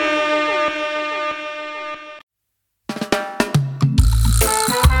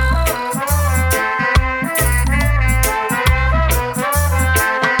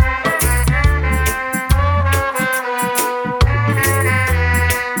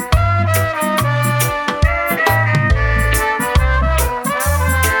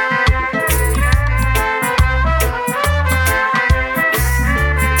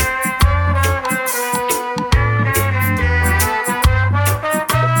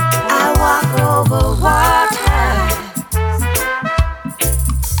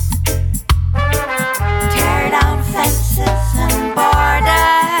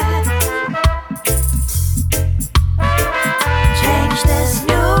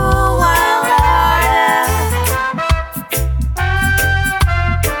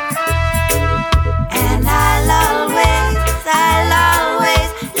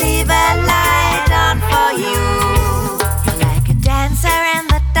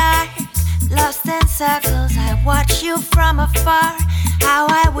 circles, I watch you from afar. How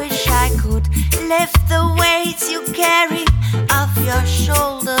I wish I could lift the weights you carry off your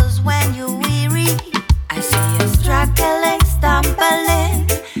shoulders when you're weary. I see you struggling, stumbling.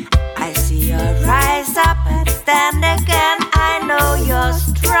 I see you rise up and stand again. I know you're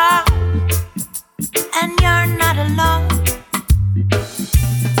strong and you're not alone.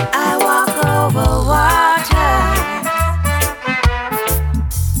 I walk over water,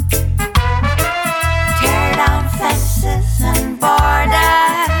 tear down fences and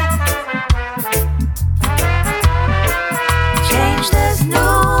borders, change this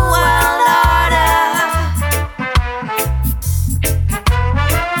new world order.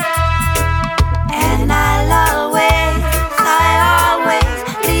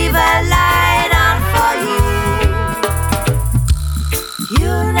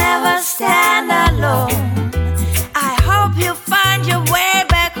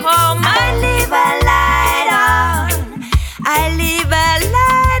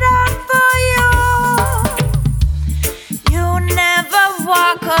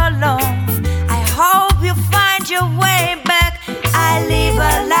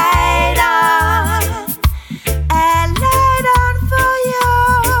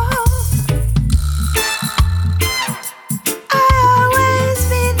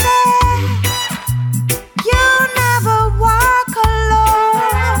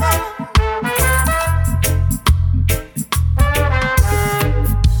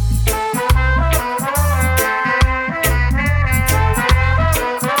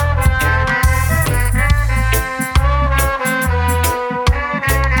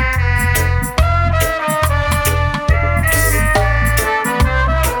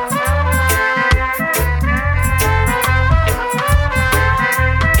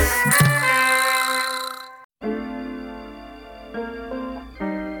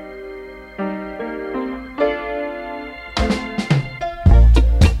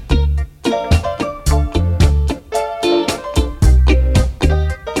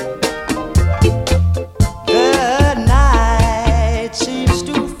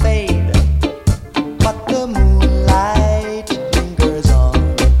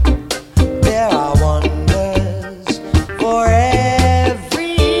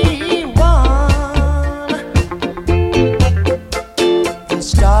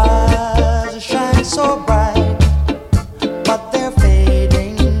 so bright, but they're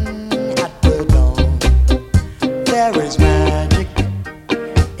fading at the dawn. There is magic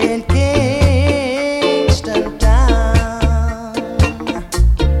in Kingston town.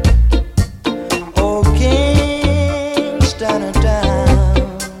 Oh, Kingston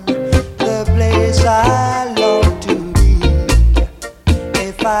town, the place I long to be.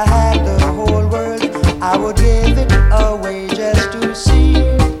 If I had the whole world, I would give it away just to see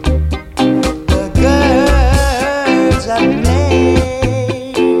the girl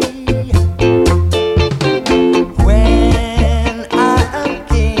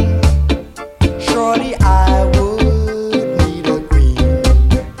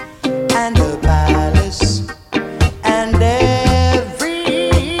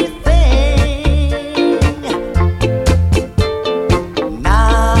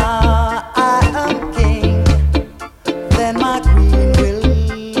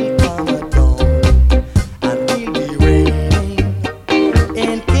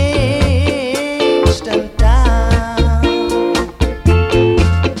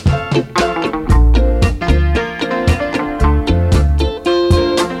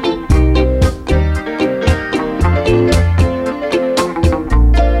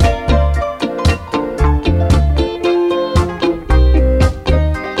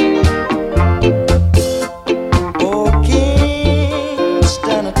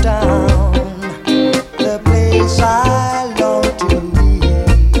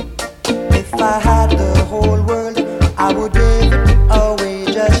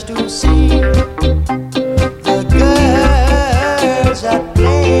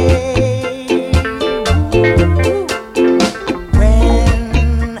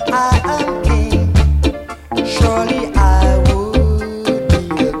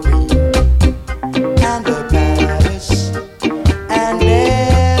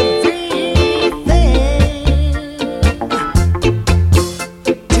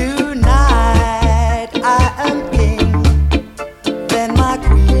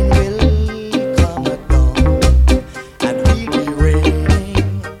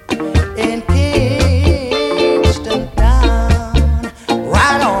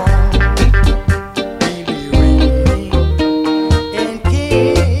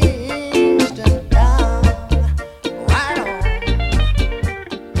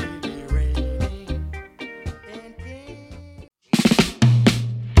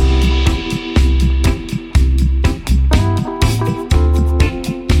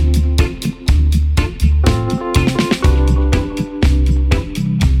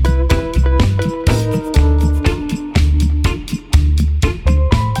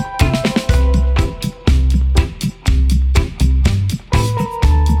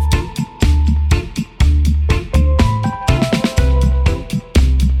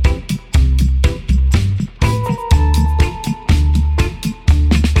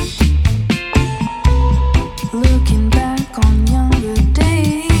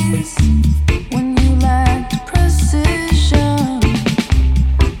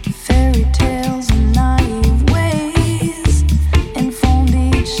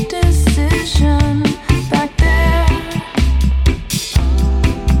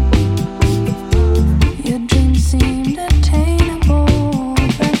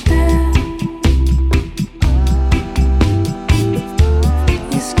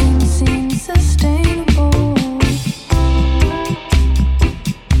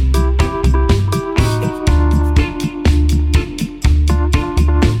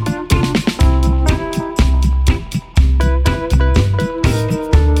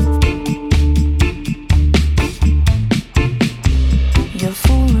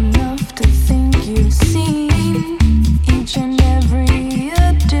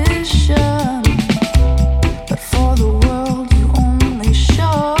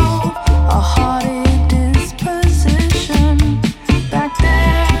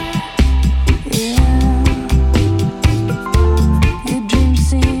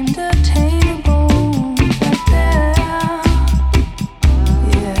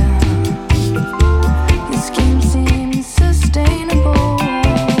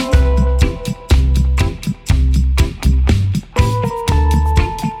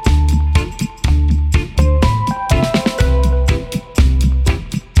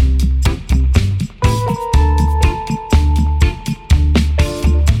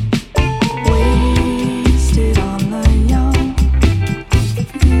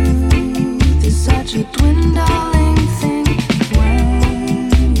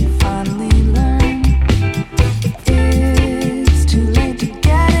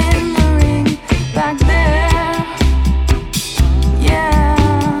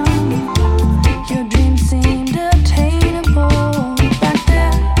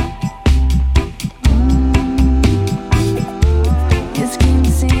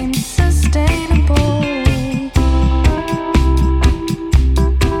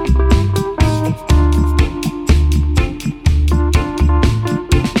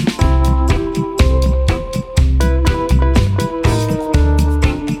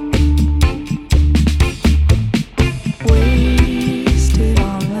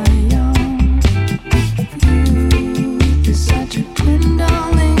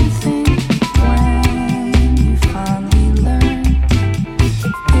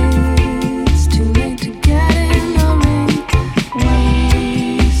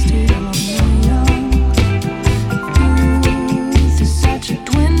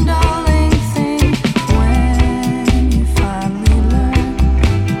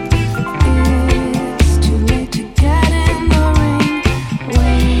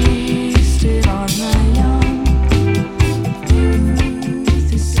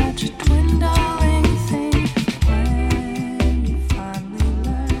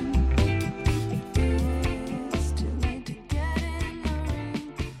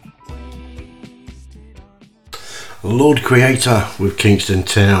Lord Creator with Kingston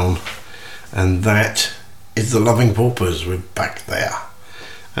Town, and that is the Loving Paupers. We're back there.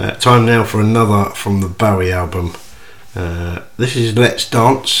 Time now for another from the Bowie album. This is Let's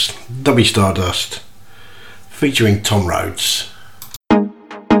Dance, Dubby Stardust, featuring Tom Rhodes.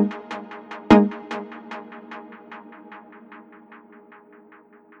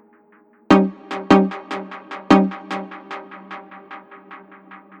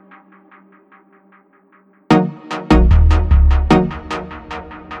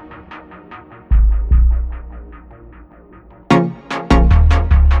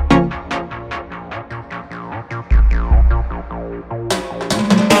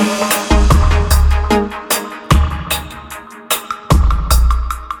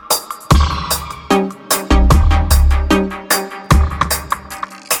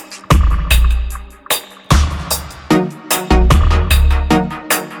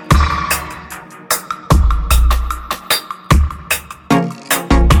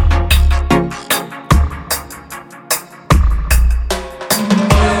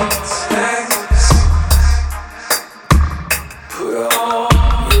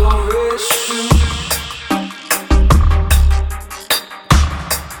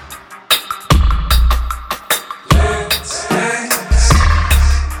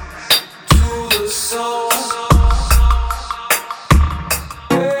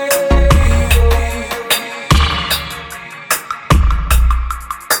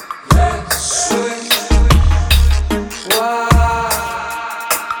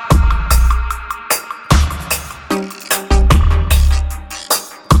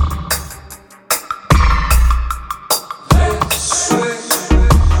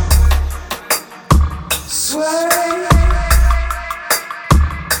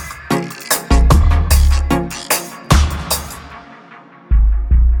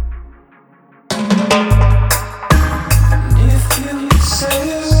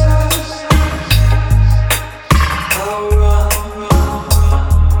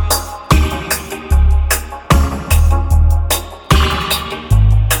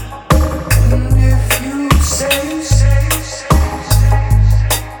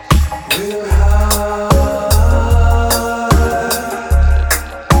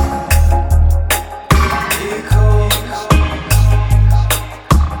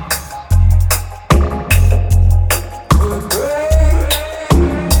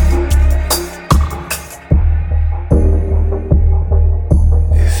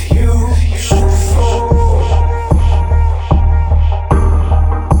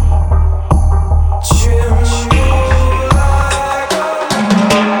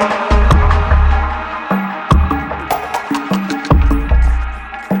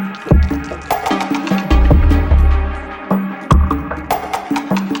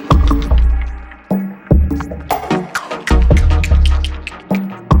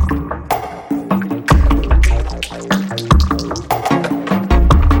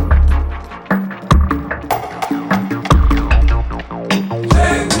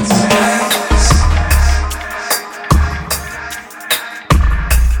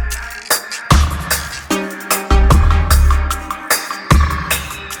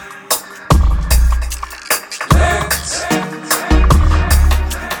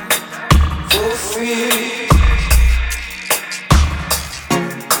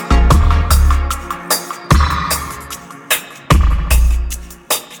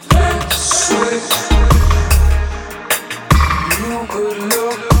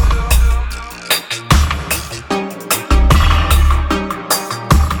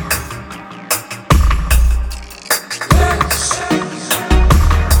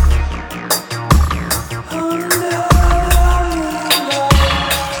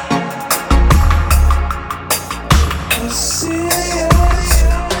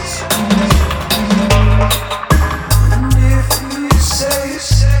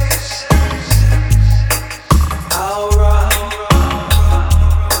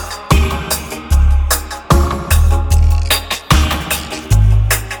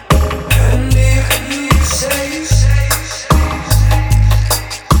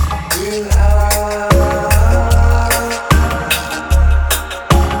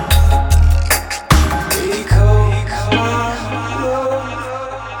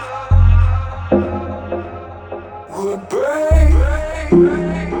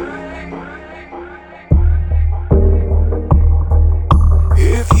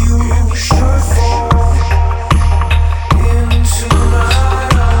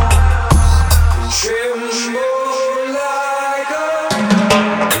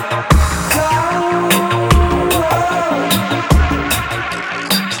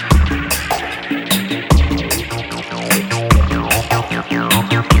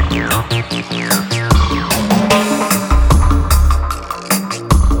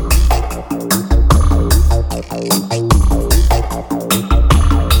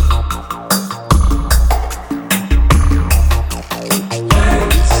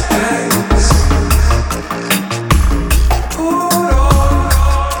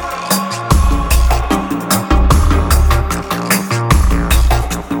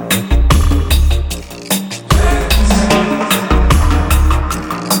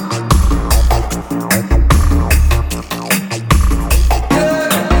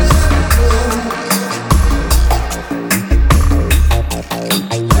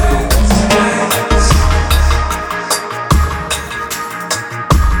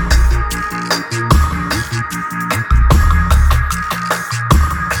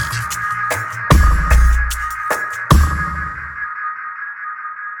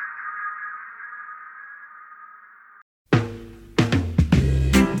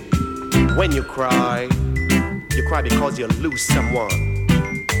 When you cry because you lose someone,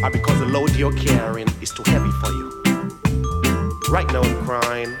 or because the load you're carrying is too heavy for you. Right now I'm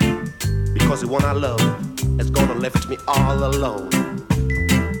crying because the one I love has gone and left me all alone.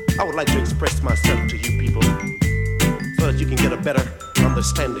 I would like to express myself to you people so that you can get a better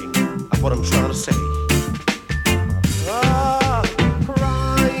understanding of what I'm trying to say.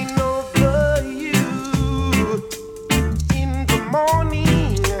 Crying over you in the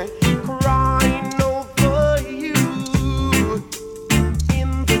morning, crying over you in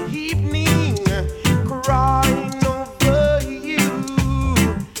the evening, crying over you.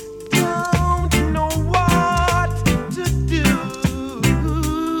 Don't know what to do.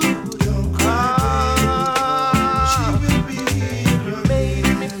 Don't cry. She will be here. You made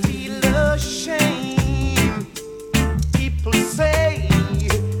me feel ashamed. People say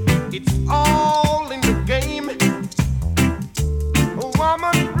it's all in the game. Oh,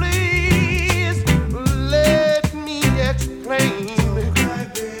 woman, please let me explain.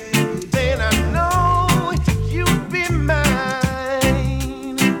 Then I know you'd be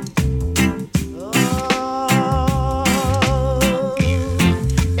mine. Oh,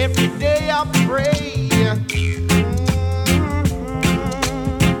 every day I pray.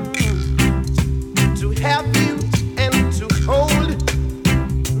 To have you and to hold.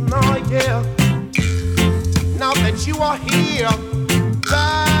 No, yeah. Now that you are here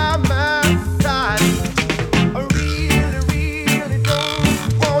by my side, I really don't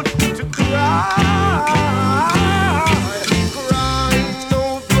want to cry. Crying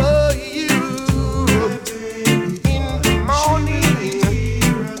over you in the morning,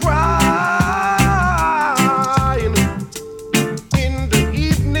 crying in the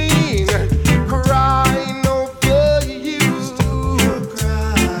evening, crying over you.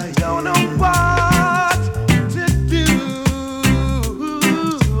 Don't know what to do.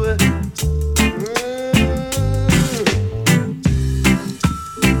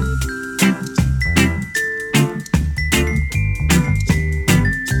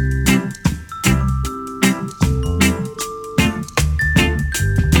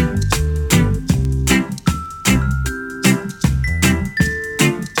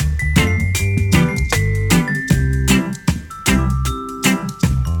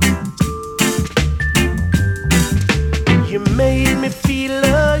 You made me feel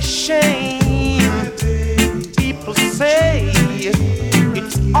ashamed. People say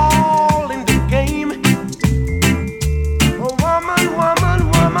it's all in the game. Oh, woman, woman,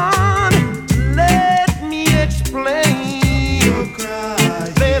 woman, let me explain.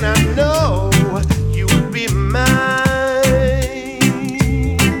 Then I know you'll be mine.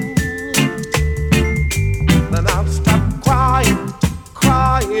 Then I'll stop crying,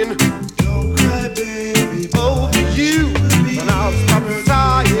 crying. Don't cry, baby, over you. And I'll stop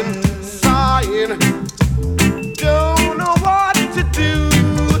sighing, sighing. Don't know what to do.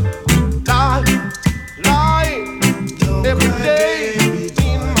 Lying every day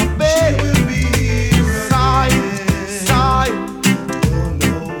in my bed. Sighing, sighing.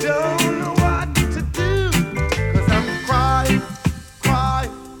 Don't know what to do. 'Cause I'm crying,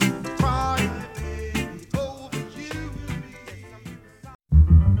 crying, crying over you.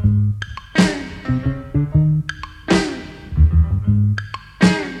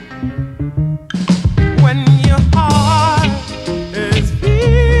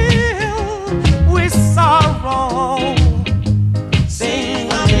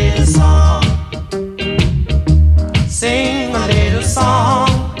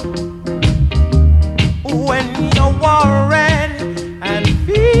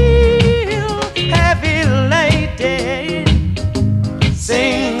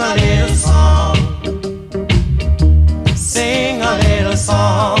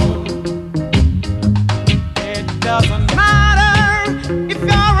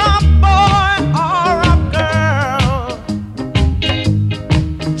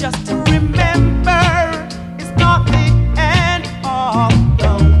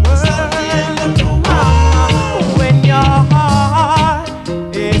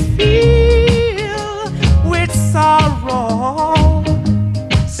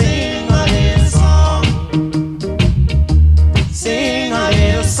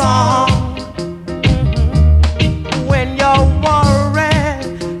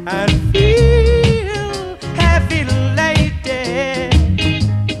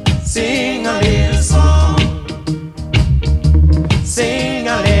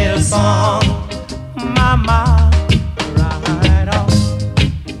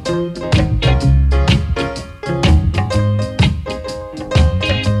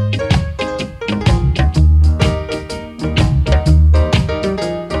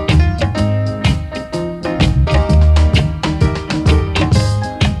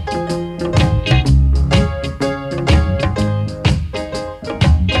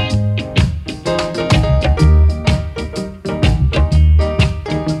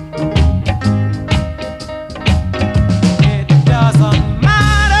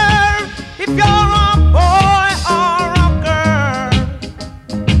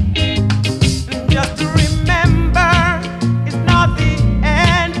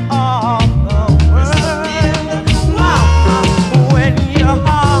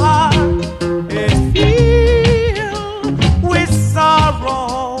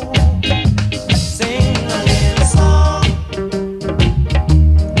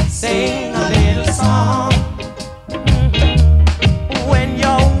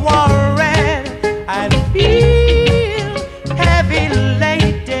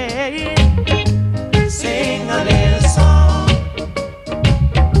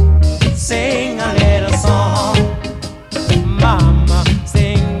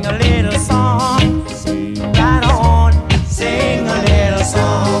 little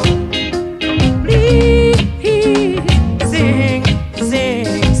song. Please sing, sing,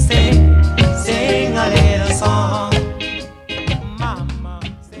 sing, sing a little song. Mama,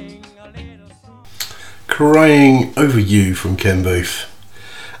 sing a little song. Crying Over You from Cann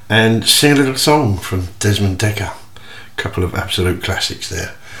and Sing a Little Song from Desmond Dekker. Couple of absolute classics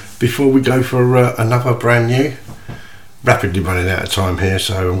there. Before we go for another brand new, rapidly running out of time here,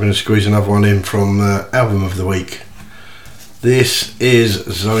 so I'm going to squeeze another one in from Album of the Week. This is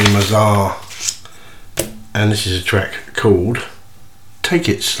Zoe Mazar, and this is a track called Take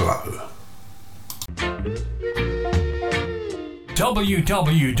It Slow.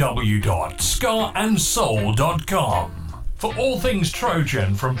 www.scarandsoul.com for all things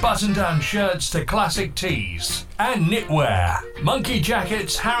Trojan, from button-down shirts to classic tees and knitwear, monkey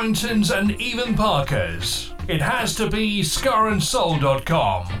jackets, Harringtons and even Parkers. It has to be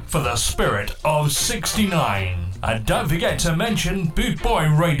scarandsoul.com for the spirit of 69. And don't forget to mention Boot Boy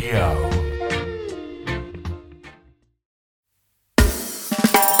Radio.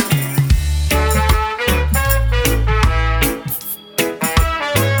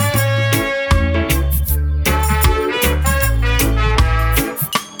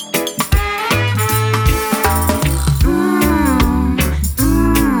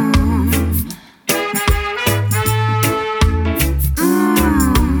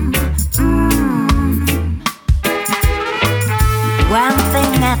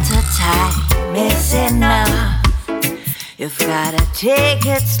 You've gotta take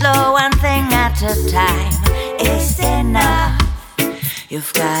it slow, one thing at a time is enough.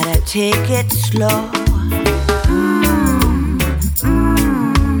 You've gotta take it slow.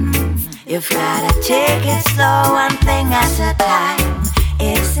 You've gotta take it slow, one thing at a time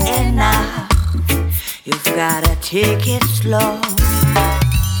is enough. You've gotta take it slow.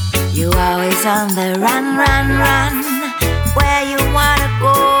 You're always on the run, run, run. Where you wanna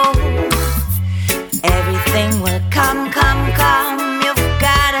go, everything will come, come, come. You've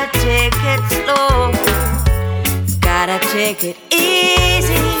gotta take it slow. Gotta take it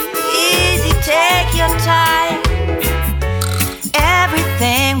easy, easy, take your time.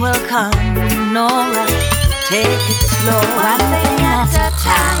 Everything will come, no rush. Take it slow, one thing at a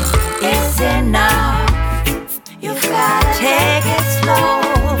time is enough. You've gotta take it slow.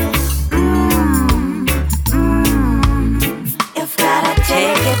 You've gotta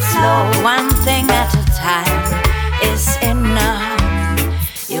take it slow, one thing at a time is enough.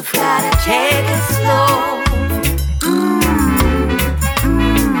 You've gotta take it slow.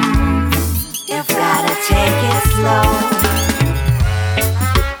 You've gotta take it slow.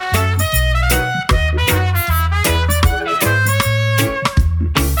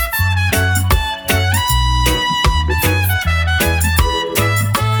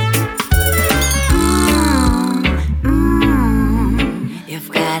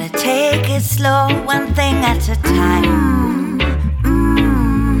 Slow, one thing at a time.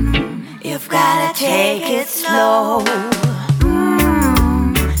 You've gotta take it slow.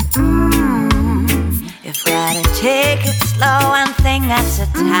 You've gotta take it slow, one thing at a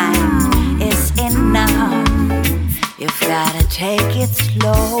time is enough. You've gotta take it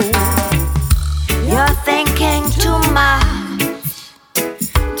slow. You're thinking too much.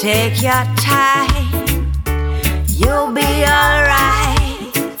 Take your time. You'll be alright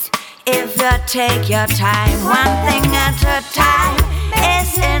if you take your time. One thing at a time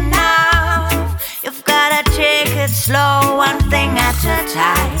is enough. You've gotta take it slow. One thing at a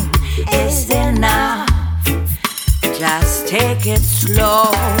time is enough. Just take it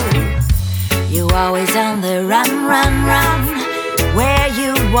slow. You're always on the run, run, run. Where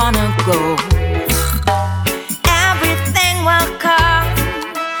you wanna go, everything will come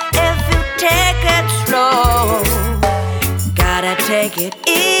if you take it slow. Gotta take it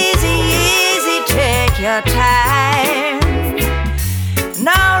easy, easy, take your time.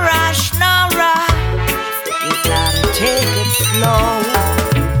 No rush, no rush. You gotta take it slow.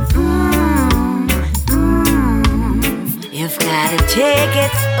 You've gotta take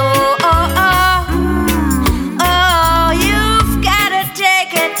it slow. Oh, oh, oh, you've gotta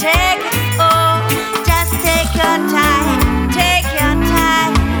take it slow. Just take your time, take your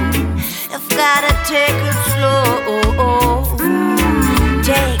time. You've gotta take it slow.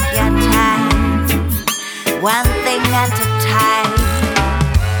 Take your time, one thing at a time.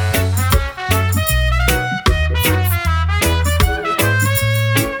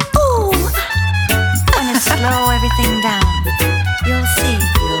 Ooh, when you slow everything down, you'll see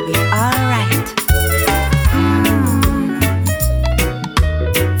you'll be alright.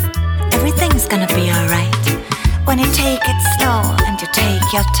 Everything's gonna be alright when you take it slow and you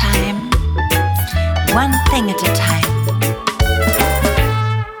take your time, one thing at a time.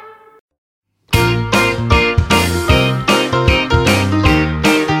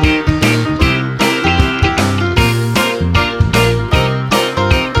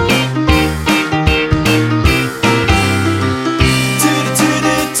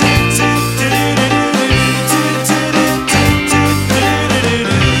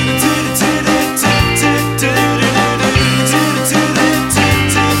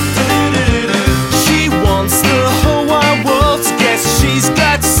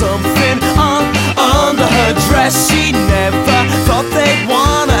 she never thought they'd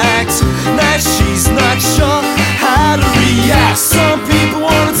wanna act. Now she's not sure how to react. Some people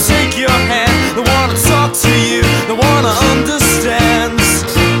wanna take your hand, they wanna talk to you, they wanna understand.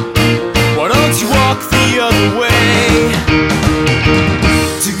 Why don't you walk the other way?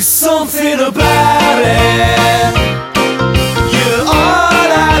 Do something about it. You're all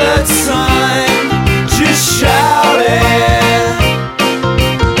out of time. Just shout it.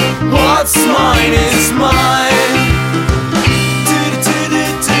 What's mine is mine.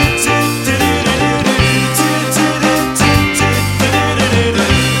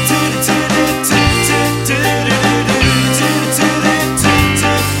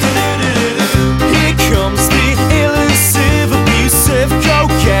 Here comes the elusive, abusive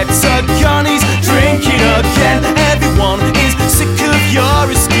coquette. Gunny's drinking again. Everyone is sick of your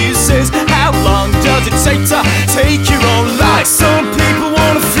excuses. How long does it take to take your own life? Some people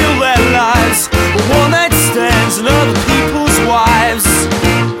wanna fill their lives with one night stands and other people's wives.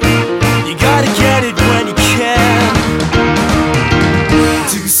 You gotta get it when you can.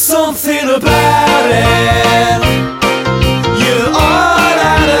 Do something about it. You're all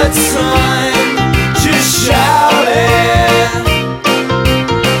out of time. Just shout it.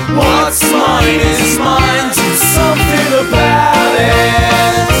 What's mine is mine. Do something about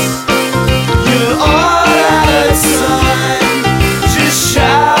it. You're all out of time. Just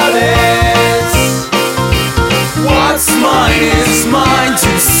shout it. What's mine is mine.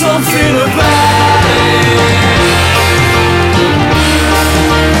 Do something about it.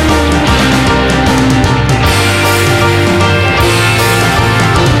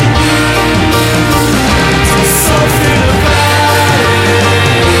 Do something about it.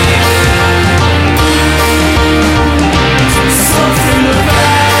 Do something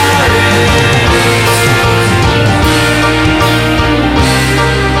about it.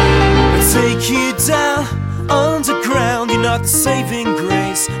 Take you down underground. You're not the saving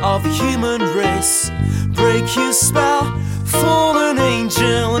grace of the human race. Break your spell, fallen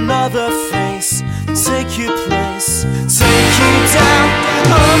angel, another face. Take your place. Take you down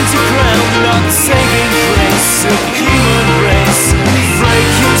underground. You're not the saving grace of the human race. Break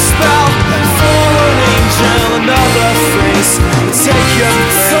your spell, fallen angel, another face. Take your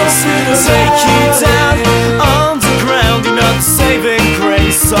place. Take you down underground. You're not the saving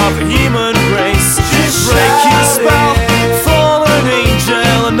grace of the human race. Break your spell, fallen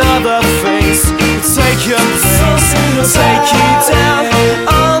angel, another face. Take your place. Take you down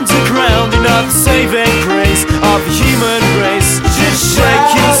underground. You're not the saving grace of the human race. Break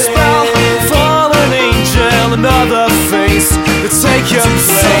your spell, fallen angel, another face. Take your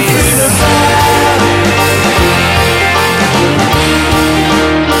place.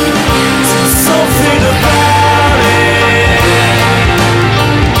 Do something about it.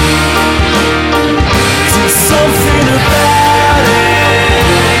 Do something about it.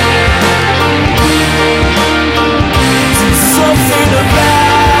 Do something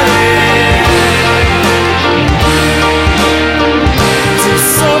about it. Do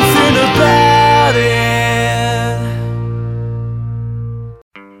something about it.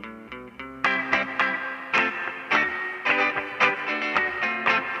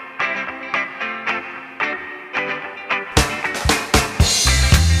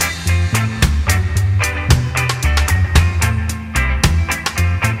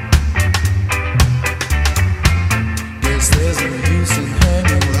 Guess there's no use in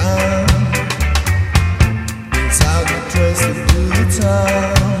hanging around. It's how you dress into the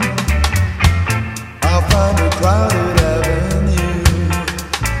town. I'll find a crowded avenue.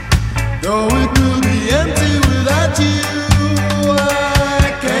 Though it could be empty without you,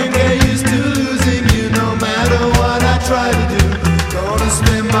 I can't get used to losing you. No matter what I try to do, gonna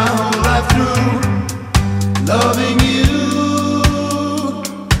spend my whole life through loving you.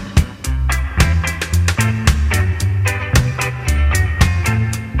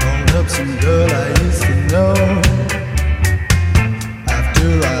 Up some girl I used to know. After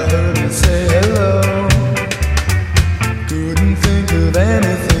I heard her say hello, couldn't think of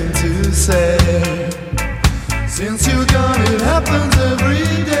anything to say. Since you're gone, it happens every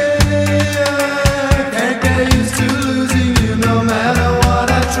day. I can't get used to losing you. No matter what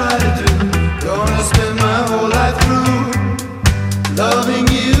I try to do, gonna spend my whole life through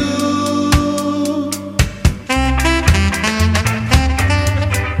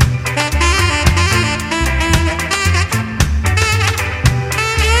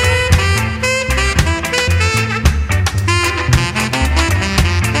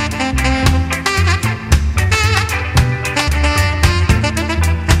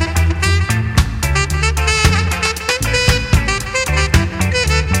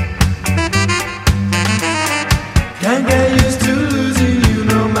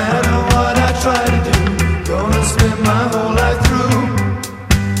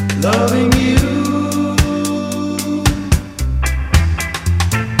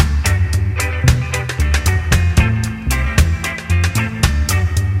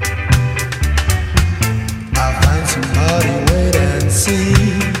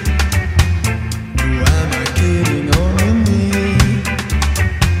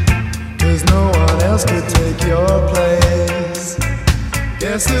else could take your place.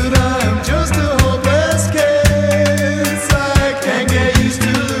 Guess that I am just a hopeless case. I can't get used to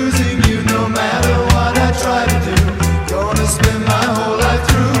losing you no matter what I try to do. Gonna spend my whole life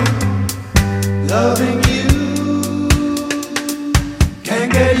through loving you.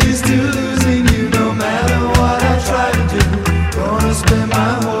 Can't get used to losing you no matter what I try to do. Gonna spend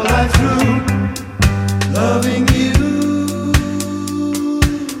my whole life through loving you.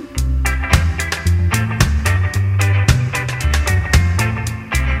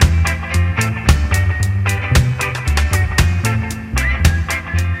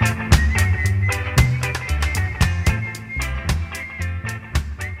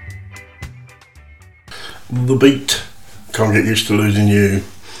 The Beat, Can't Get Used to Losing You,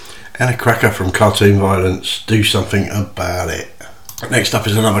 and a cracker from Cartoon Violence, Do Something About It. Next up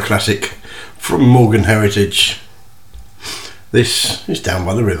is another classic from Morgan Heritage. This is Down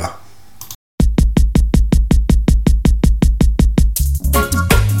by the River.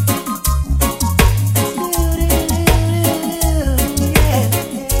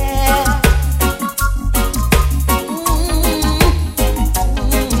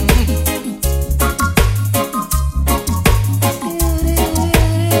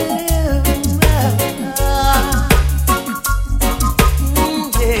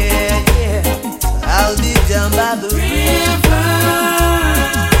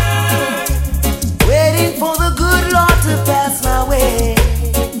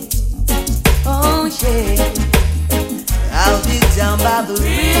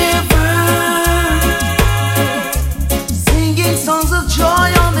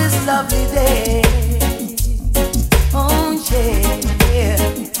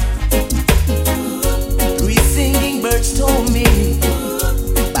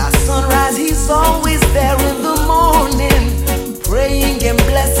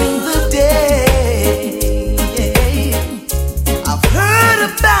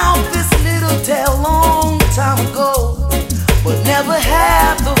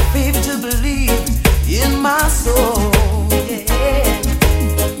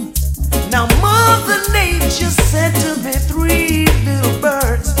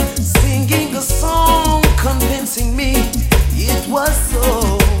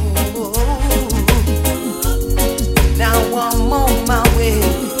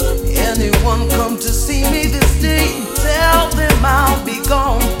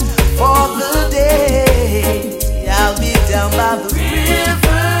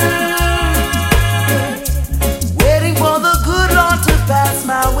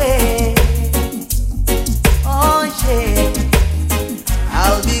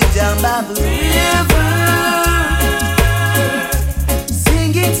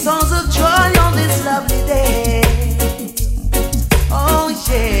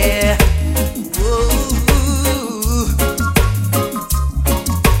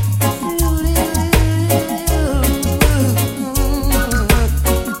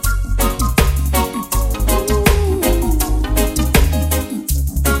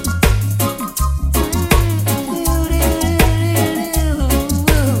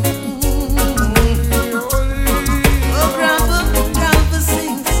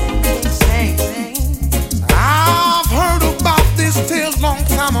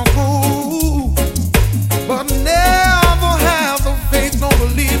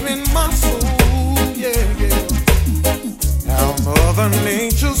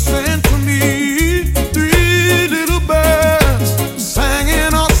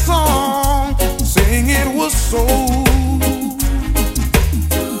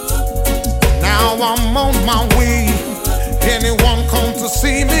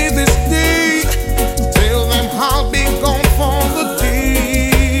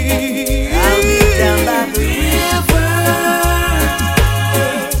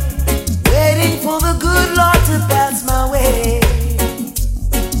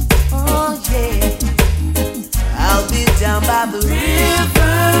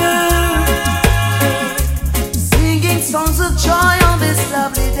 Songs of joy on this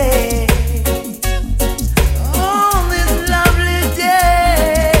lovely day.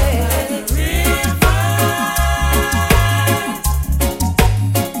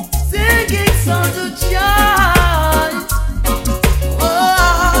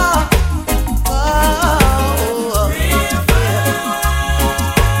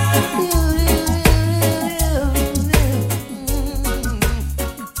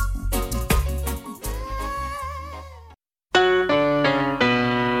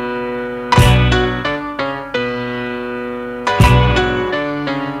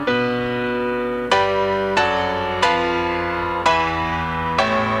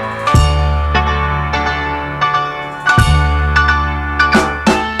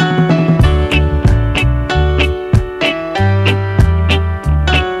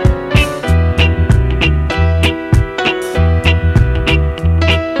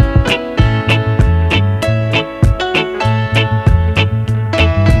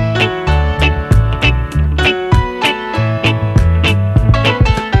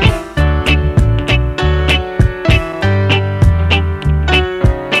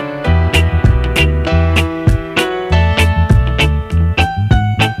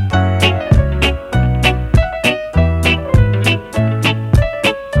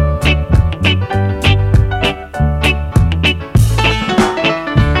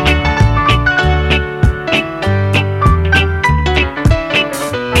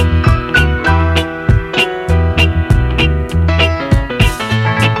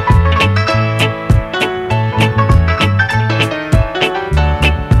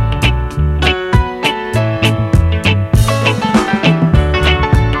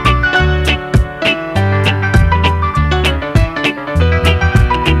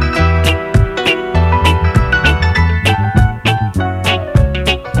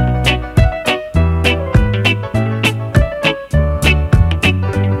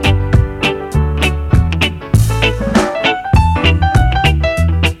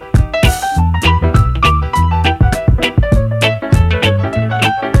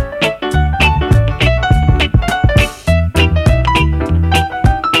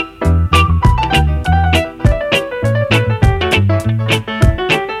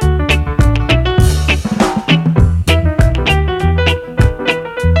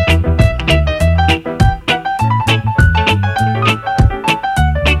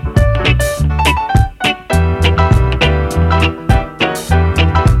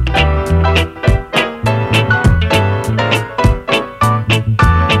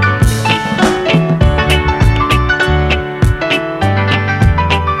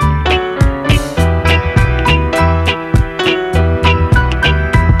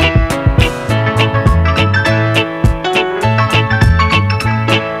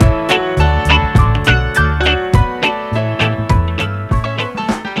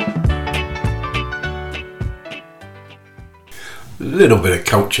 little bit of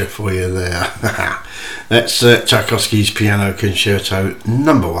culture for you there. That's Tchaikovsky's Piano Concerto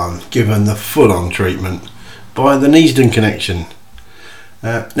No. 1, given the full-on treatment by the Neasden Connection.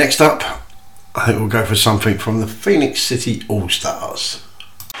 Next up, I think we'll go for something from the Phoenix City All-Stars.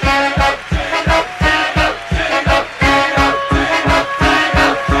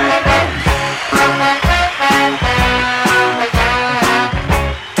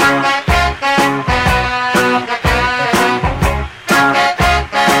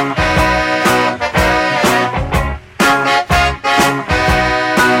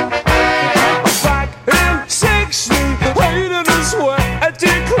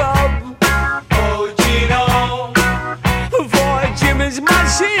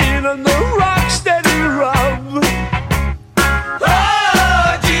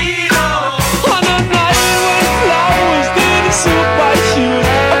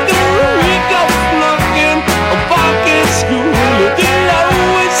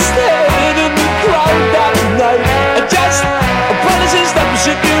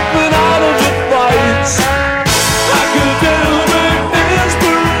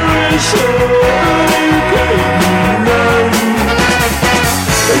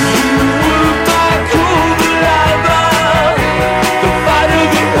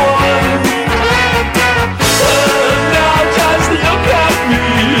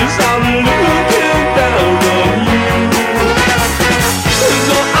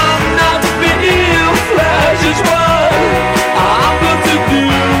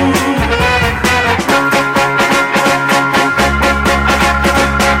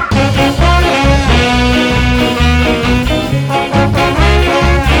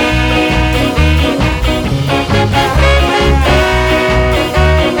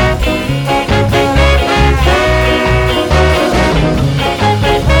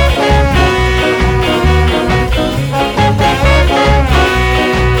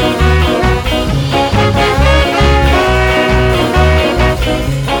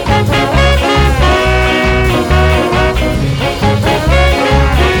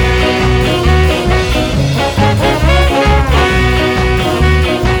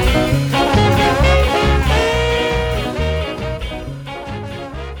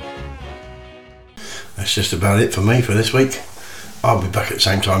 That's just about it for me for this week. I'll be back at the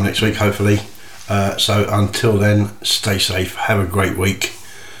same time next week, hopefully. So until then, stay safe, have a great week,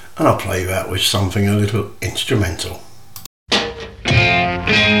 and I'll play you out with something a little instrumental.